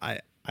 I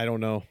don't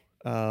know.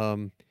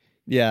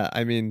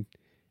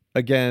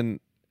 Again,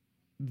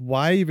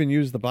 why even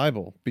use the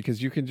Bible?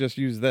 Because you can just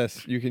use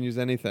this. You can use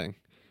anything.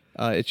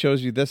 It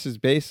shows you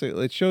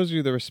it shows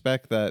you the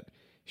respect that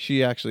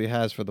she actually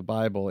has for the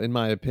Bible, in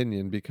my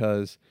opinion,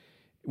 because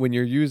when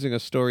you're using a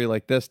story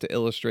like this to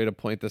illustrate a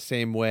point the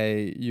same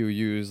way you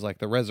use like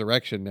the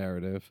resurrection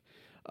narrative,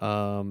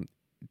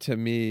 to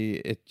me,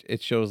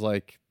 it shows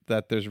like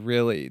that there's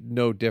really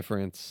no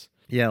difference.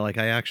 Yeah, like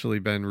I actually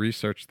been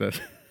researched this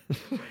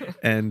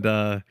and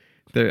I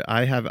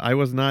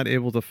was not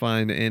able to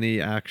find any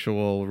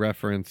actual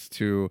reference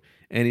to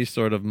any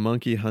sort of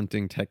monkey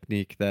hunting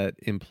technique that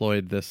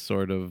employed this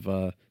sort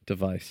of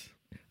device.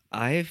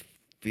 I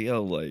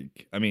feel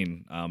like, I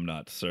mean, I'm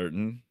not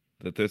certain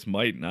that this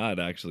might not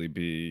actually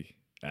be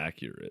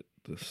accurate,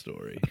 this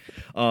story.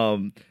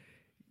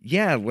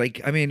 Yeah,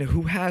 like, I mean,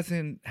 who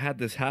hasn't had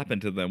this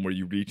happen to them where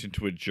you reach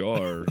into a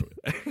jar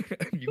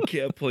and you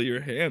can't pull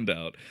your hand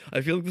out?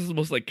 I feel like this is the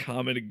most like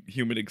common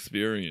human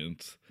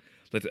experience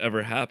that's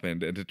ever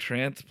happened. And to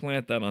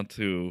transplant that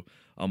onto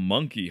a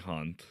monkey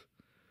hunt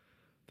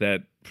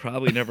that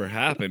probably never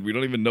happened, we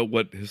don't even know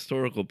what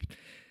historical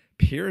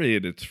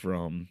period it's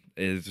from,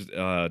 is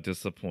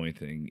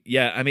disappointing.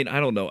 Yeah, I mean, I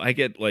don't know. I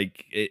get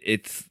like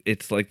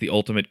it's like the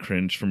ultimate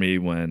cringe for me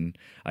when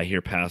I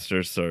hear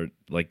pastors start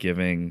like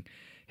giving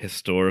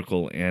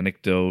historical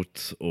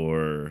anecdotes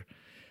or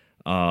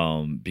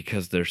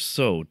because they're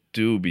so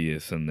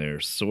dubious in their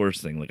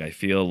sourcing. Like, I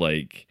feel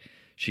like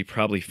she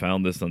probably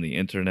found this on the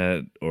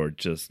internet or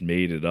just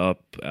made it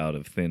up out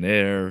of thin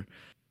air,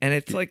 and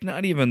it's like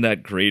not even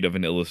that great of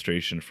an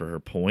illustration for her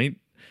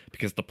point,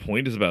 because the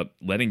point is about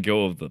letting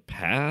go of the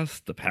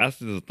past. The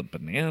past is the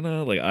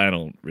banana. Like, I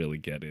don't really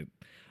get it,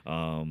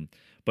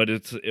 but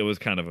it was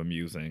kind of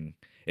amusing.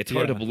 It's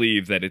hard to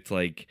believe that it's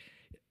like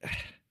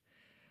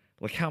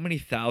how many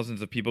thousands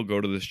of people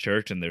go to this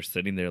church and they're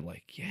sitting there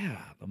like,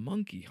 yeah, the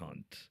monkey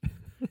hunt.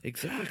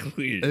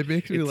 Exactly. It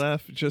makes me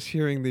laugh just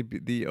hearing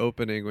the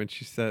opening when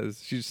she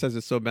says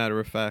it so matter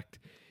of fact.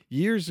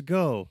 Years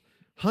ago,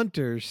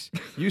 hunters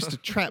used to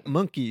trap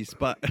monkeys,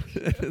 but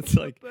it's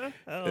like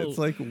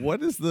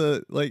what is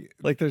the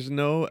like there's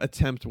no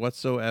attempt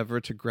whatsoever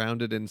to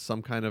ground it in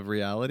some kind of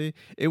reality.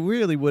 It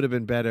really would have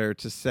been better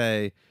to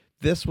say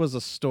this was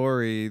a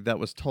story that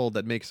was told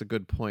that makes a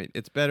good point.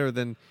 It's better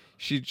than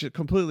she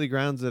completely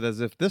grounds it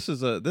as if this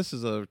is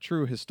a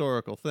true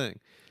historical thing.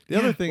 The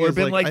other thing is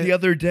the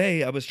other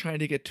day I was trying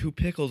to get 2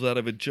 pickles out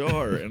of a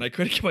jar and I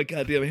couldn't get my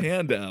goddamn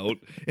hand out,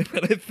 and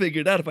then I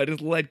figured out if I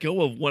just let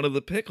go of one of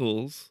the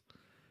pickles,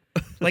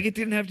 like you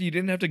didn't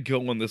have to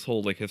go on this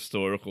whole like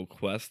historical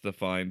quest to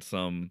find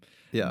some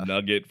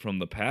nugget from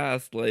the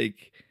past,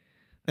 like.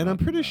 And I'm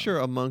pretty sure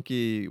a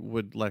monkey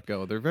would let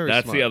go. They're very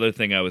That's smart. the other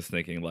thing I was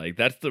thinking. Like,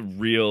 that's the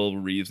real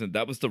reason.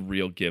 That was the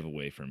real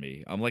giveaway for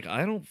me. I'm like,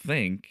 I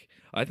think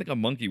a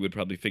monkey would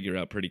probably figure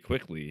out pretty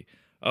quickly,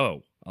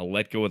 oh, I'll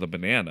let go of the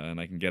banana and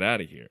I can get out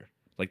of here.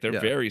 Like,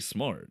 they're very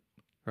smart.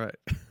 Right.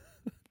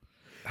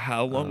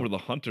 How long were the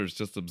hunters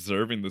just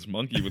observing this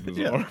monkey with his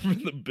arm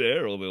in the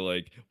barrel? They're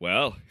like,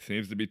 well, he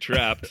seems to be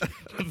trapped.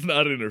 Let's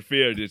not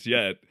interfere just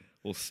yet.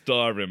 We'll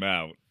starve him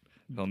out.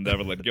 He'll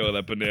never let go of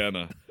that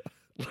banana.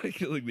 Like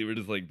they were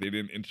just like, they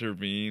didn't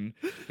intervene.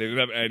 They didn't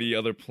have any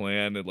other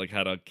plan at like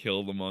how to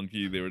kill the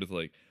monkey. They were just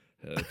like,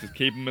 just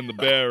keep him in the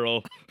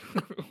barrel.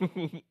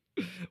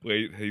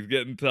 Wait, he's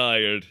getting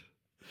tired.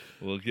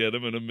 We'll get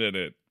him in a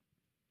minute.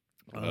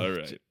 All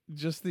right.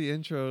 Just the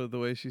intro, the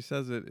way she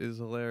says it is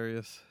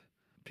hilarious.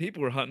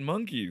 People were hunting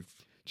monkeys.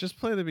 Just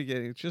play the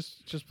beginning.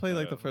 Just play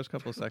like the first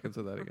couple of seconds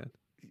of that again.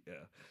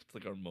 Yeah, it's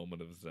like our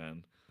moment of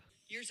zen.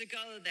 Years ago,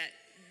 that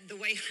the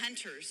way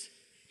hunters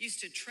used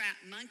to trap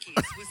monkeys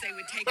was they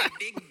would take a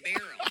big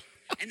barrel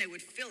and they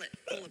would fill it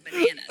full of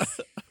bananas.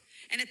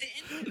 And at the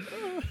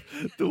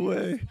end, the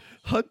way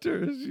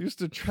hunters used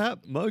to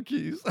trap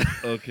monkeys.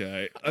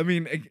 Okay, I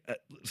mean,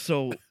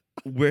 so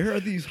where are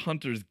these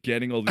hunters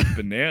getting all these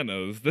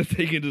bananas that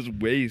they can just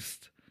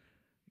waste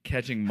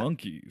catching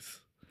monkeys?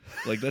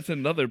 Like, that's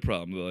another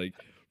problem. They're like,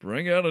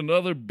 bring out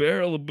another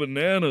barrel of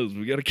bananas.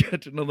 We got to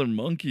catch another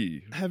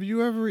monkey. Have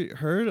you ever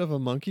heard of a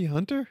monkey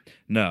hunter?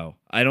 No,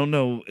 I don't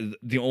know.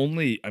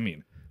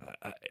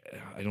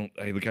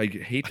 I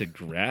hate to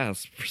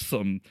grasp for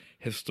some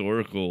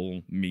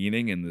historical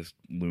meaning in this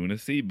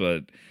lunacy,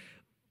 but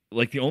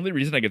like the only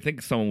reason I could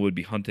think someone would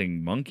be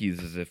hunting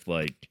monkeys is if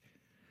like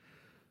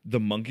the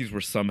monkeys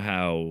were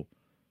somehow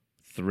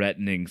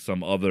threatening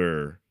some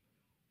other,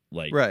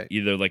 like,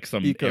 either like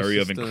some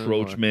area of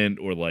encroachment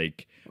or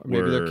like, or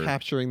maybe they're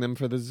capturing them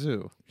for the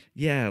zoo.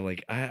 Yeah,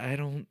 like I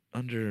don't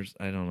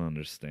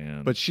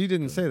understand. But she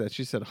didn't say that.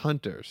 She said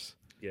hunters.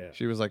 Yeah,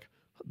 she was like,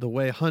 the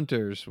way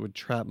hunters would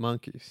trap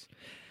monkeys.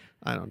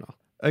 I don't know.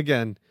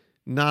 Again,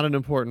 not an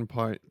important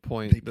point.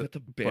 They put the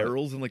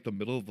barrels in like the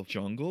middle of the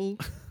jungle.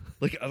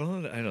 Like I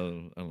don't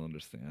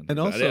understand. And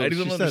also, I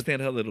don't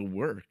understand how that'll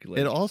work. Like,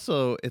 it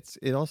also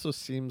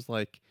seems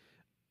like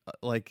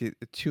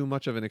too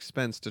much of an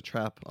expense to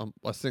trap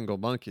a single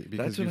monkey,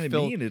 because that's what I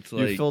mean. It's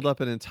like you filled up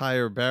an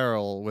entire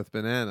barrel with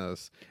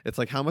bananas. It's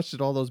like, how much did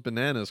all those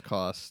bananas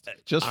cost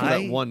just for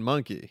that one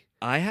monkey?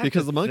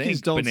 Because the monkeys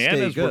don't stay good.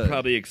 Bananas were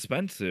probably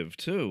expensive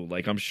too.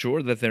 Like, I'm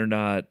sure that they're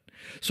not.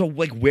 So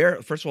like,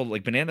 where? First of all,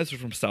 like, bananas are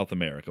from South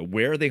America.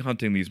 Where are they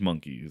hunting these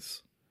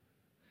monkeys?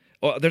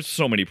 Oh, there's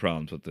so many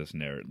problems with this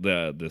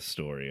this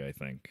story, I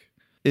think.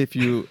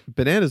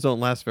 Bananas don't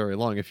last very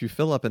long. If you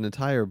fill up an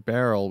entire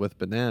barrel with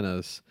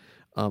bananas,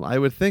 I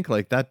would think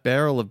like that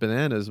barrel of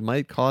bananas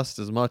might cost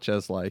as much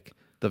as like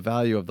the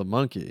value of the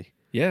monkey.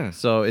 Yeah.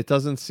 So it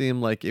doesn't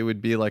seem like it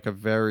would be like a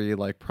very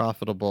like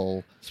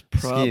profitable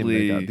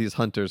scheme these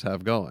hunters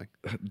have going.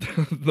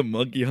 The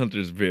monkey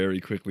hunters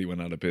very quickly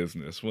went out of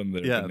business when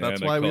their banana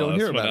that's why we don't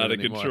hear about went out it of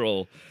anymore.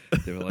 control.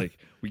 They were like,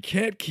 we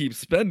can't keep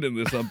spending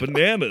this on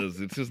bananas.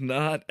 It's just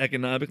not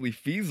economically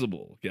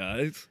feasible,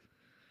 guys.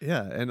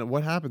 Yeah, and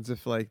what happens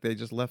if like they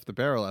just left the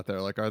barrel out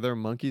there? Like, are there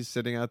monkeys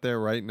sitting out there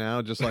right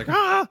now, just like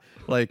ah,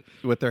 like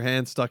with their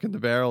hands stuck in the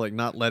barrel, like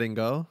not letting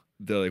go?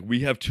 They're like, we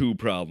have two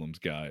problems,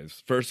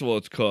 guys. First of all,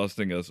 it's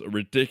costing us a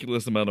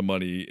ridiculous amount of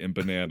money in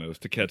bananas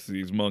to catch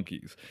these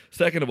monkeys.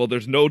 Second of all,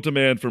 there's no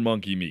demand for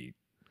monkey meat.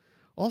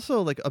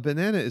 Also, like a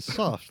banana is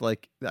soft.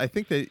 Like I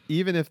think they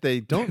even if they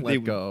don't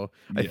let go,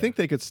 I think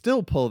they could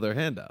still pull their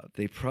hand out.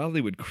 They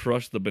probably would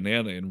crush the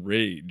banana in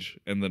rage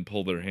and then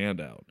pull their hand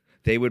out.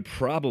 They would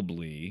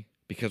probably,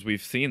 because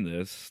we've seen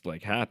this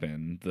like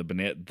happen,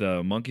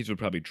 the monkeys would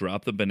probably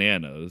drop the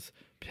bananas,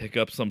 pick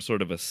up some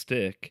sort of a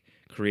stick,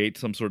 create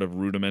some sort of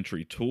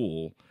rudimentary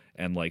tool,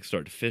 and like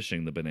start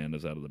fishing the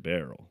bananas out of the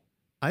barrel.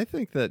 I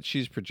think that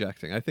she's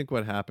projecting. I think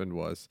what happened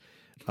was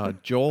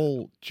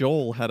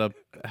Joel had a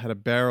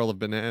barrel of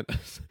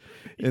bananas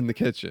in the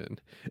kitchen,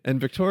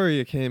 and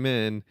Victoria came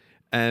in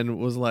and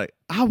was like,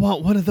 I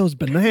want one of those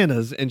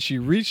bananas, and she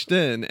reached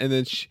in, and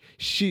then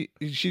she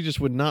just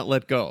would not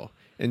let go,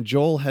 and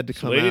Joel had to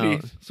come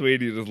out.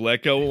 Sweetie, just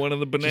let go of one of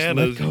the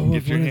bananas and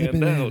get your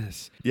hand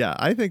out. Yeah,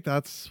 I think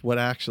that's what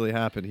actually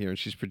happened here, and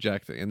she's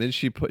projecting. And then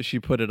she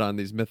put it on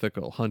these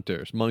mythical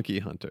hunters, monkey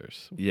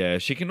hunters. Yeah,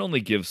 she can only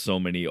give so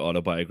many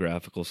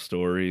autobiographical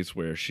stories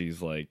where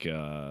she's like,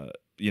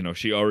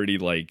 she already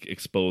like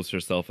exposed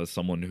herself as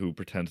someone who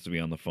pretends to be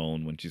on the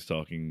phone when she's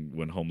talking,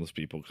 when homeless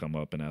people come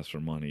up and ask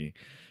for money.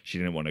 She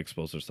didn't want to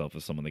expose herself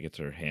as someone that gets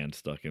her hand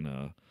stuck in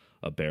a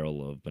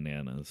barrel of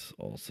bananas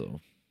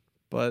also.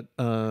 But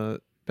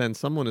Ben,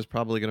 someone is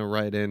probably going to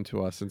write in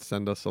to us and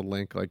send us a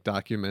link like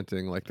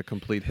documenting like the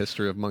complete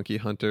history of monkey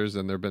hunters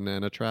and their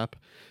banana trap.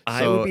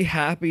 I would be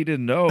happy to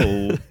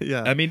know.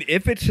 Yeah. I mean,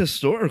 if it's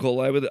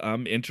historical,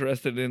 I'm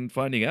interested in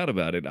finding out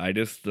about it. I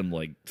just am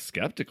like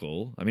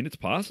skeptical. I mean, it's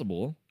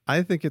possible.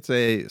 I think it's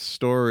a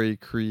story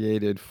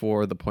created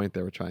for the point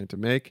they were trying to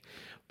make.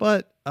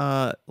 But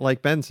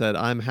like Ben said,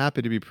 I'm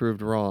happy to be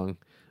proved wrong.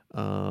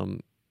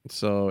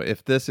 So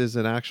if this is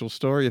an actual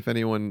story, if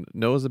anyone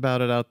knows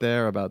about it out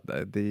there, about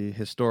the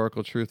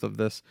historical truth of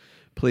this,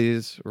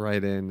 please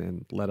write in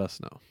and let us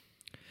know.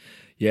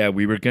 Yeah,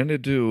 we were going to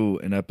do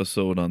an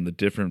episode on the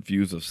different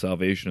views of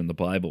salvation in the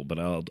Bible, but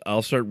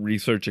I'll start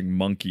researching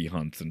monkey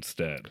hunts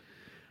instead.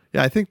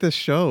 Yeah, I think this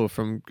show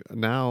from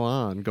now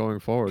on going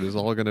forward is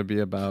all going to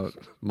be about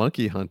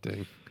monkey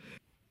hunting.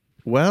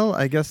 Well,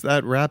 I guess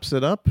that wraps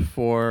it up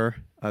for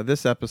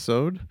this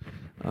episode.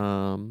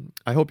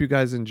 I hope you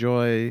guys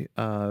enjoy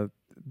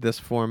this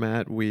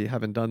format. We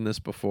haven't done this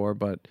before,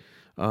 but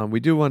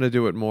we do want to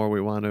do it more. We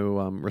want to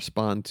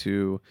respond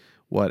to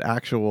what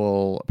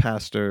actual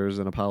pastors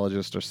and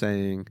apologists are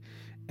saying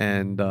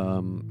and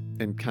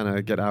kind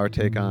of get our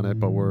take on it.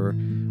 But we're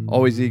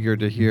always eager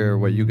to hear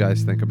what you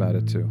guys think about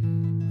it too.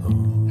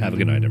 Have a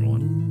good night,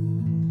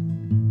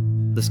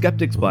 everyone. The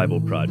Skeptics Bible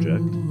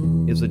Project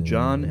is a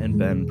John and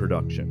Ben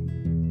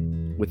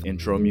production, with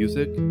intro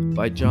music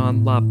by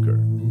John Lobker.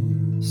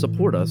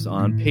 Support us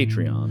on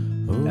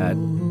Patreon at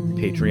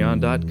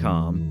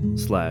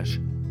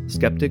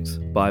patreon.com/Skeptics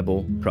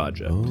Bible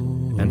Project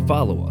and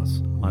follow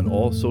us on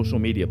all social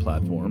media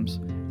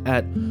platforms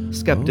at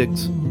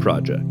Skeptics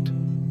Project.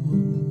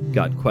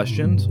 Got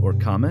questions or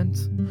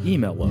comments?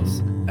 Email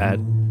us at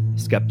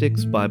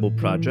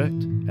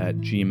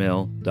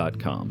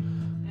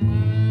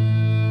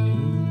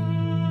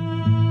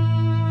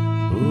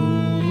skepticsbibleproject@gmail.com.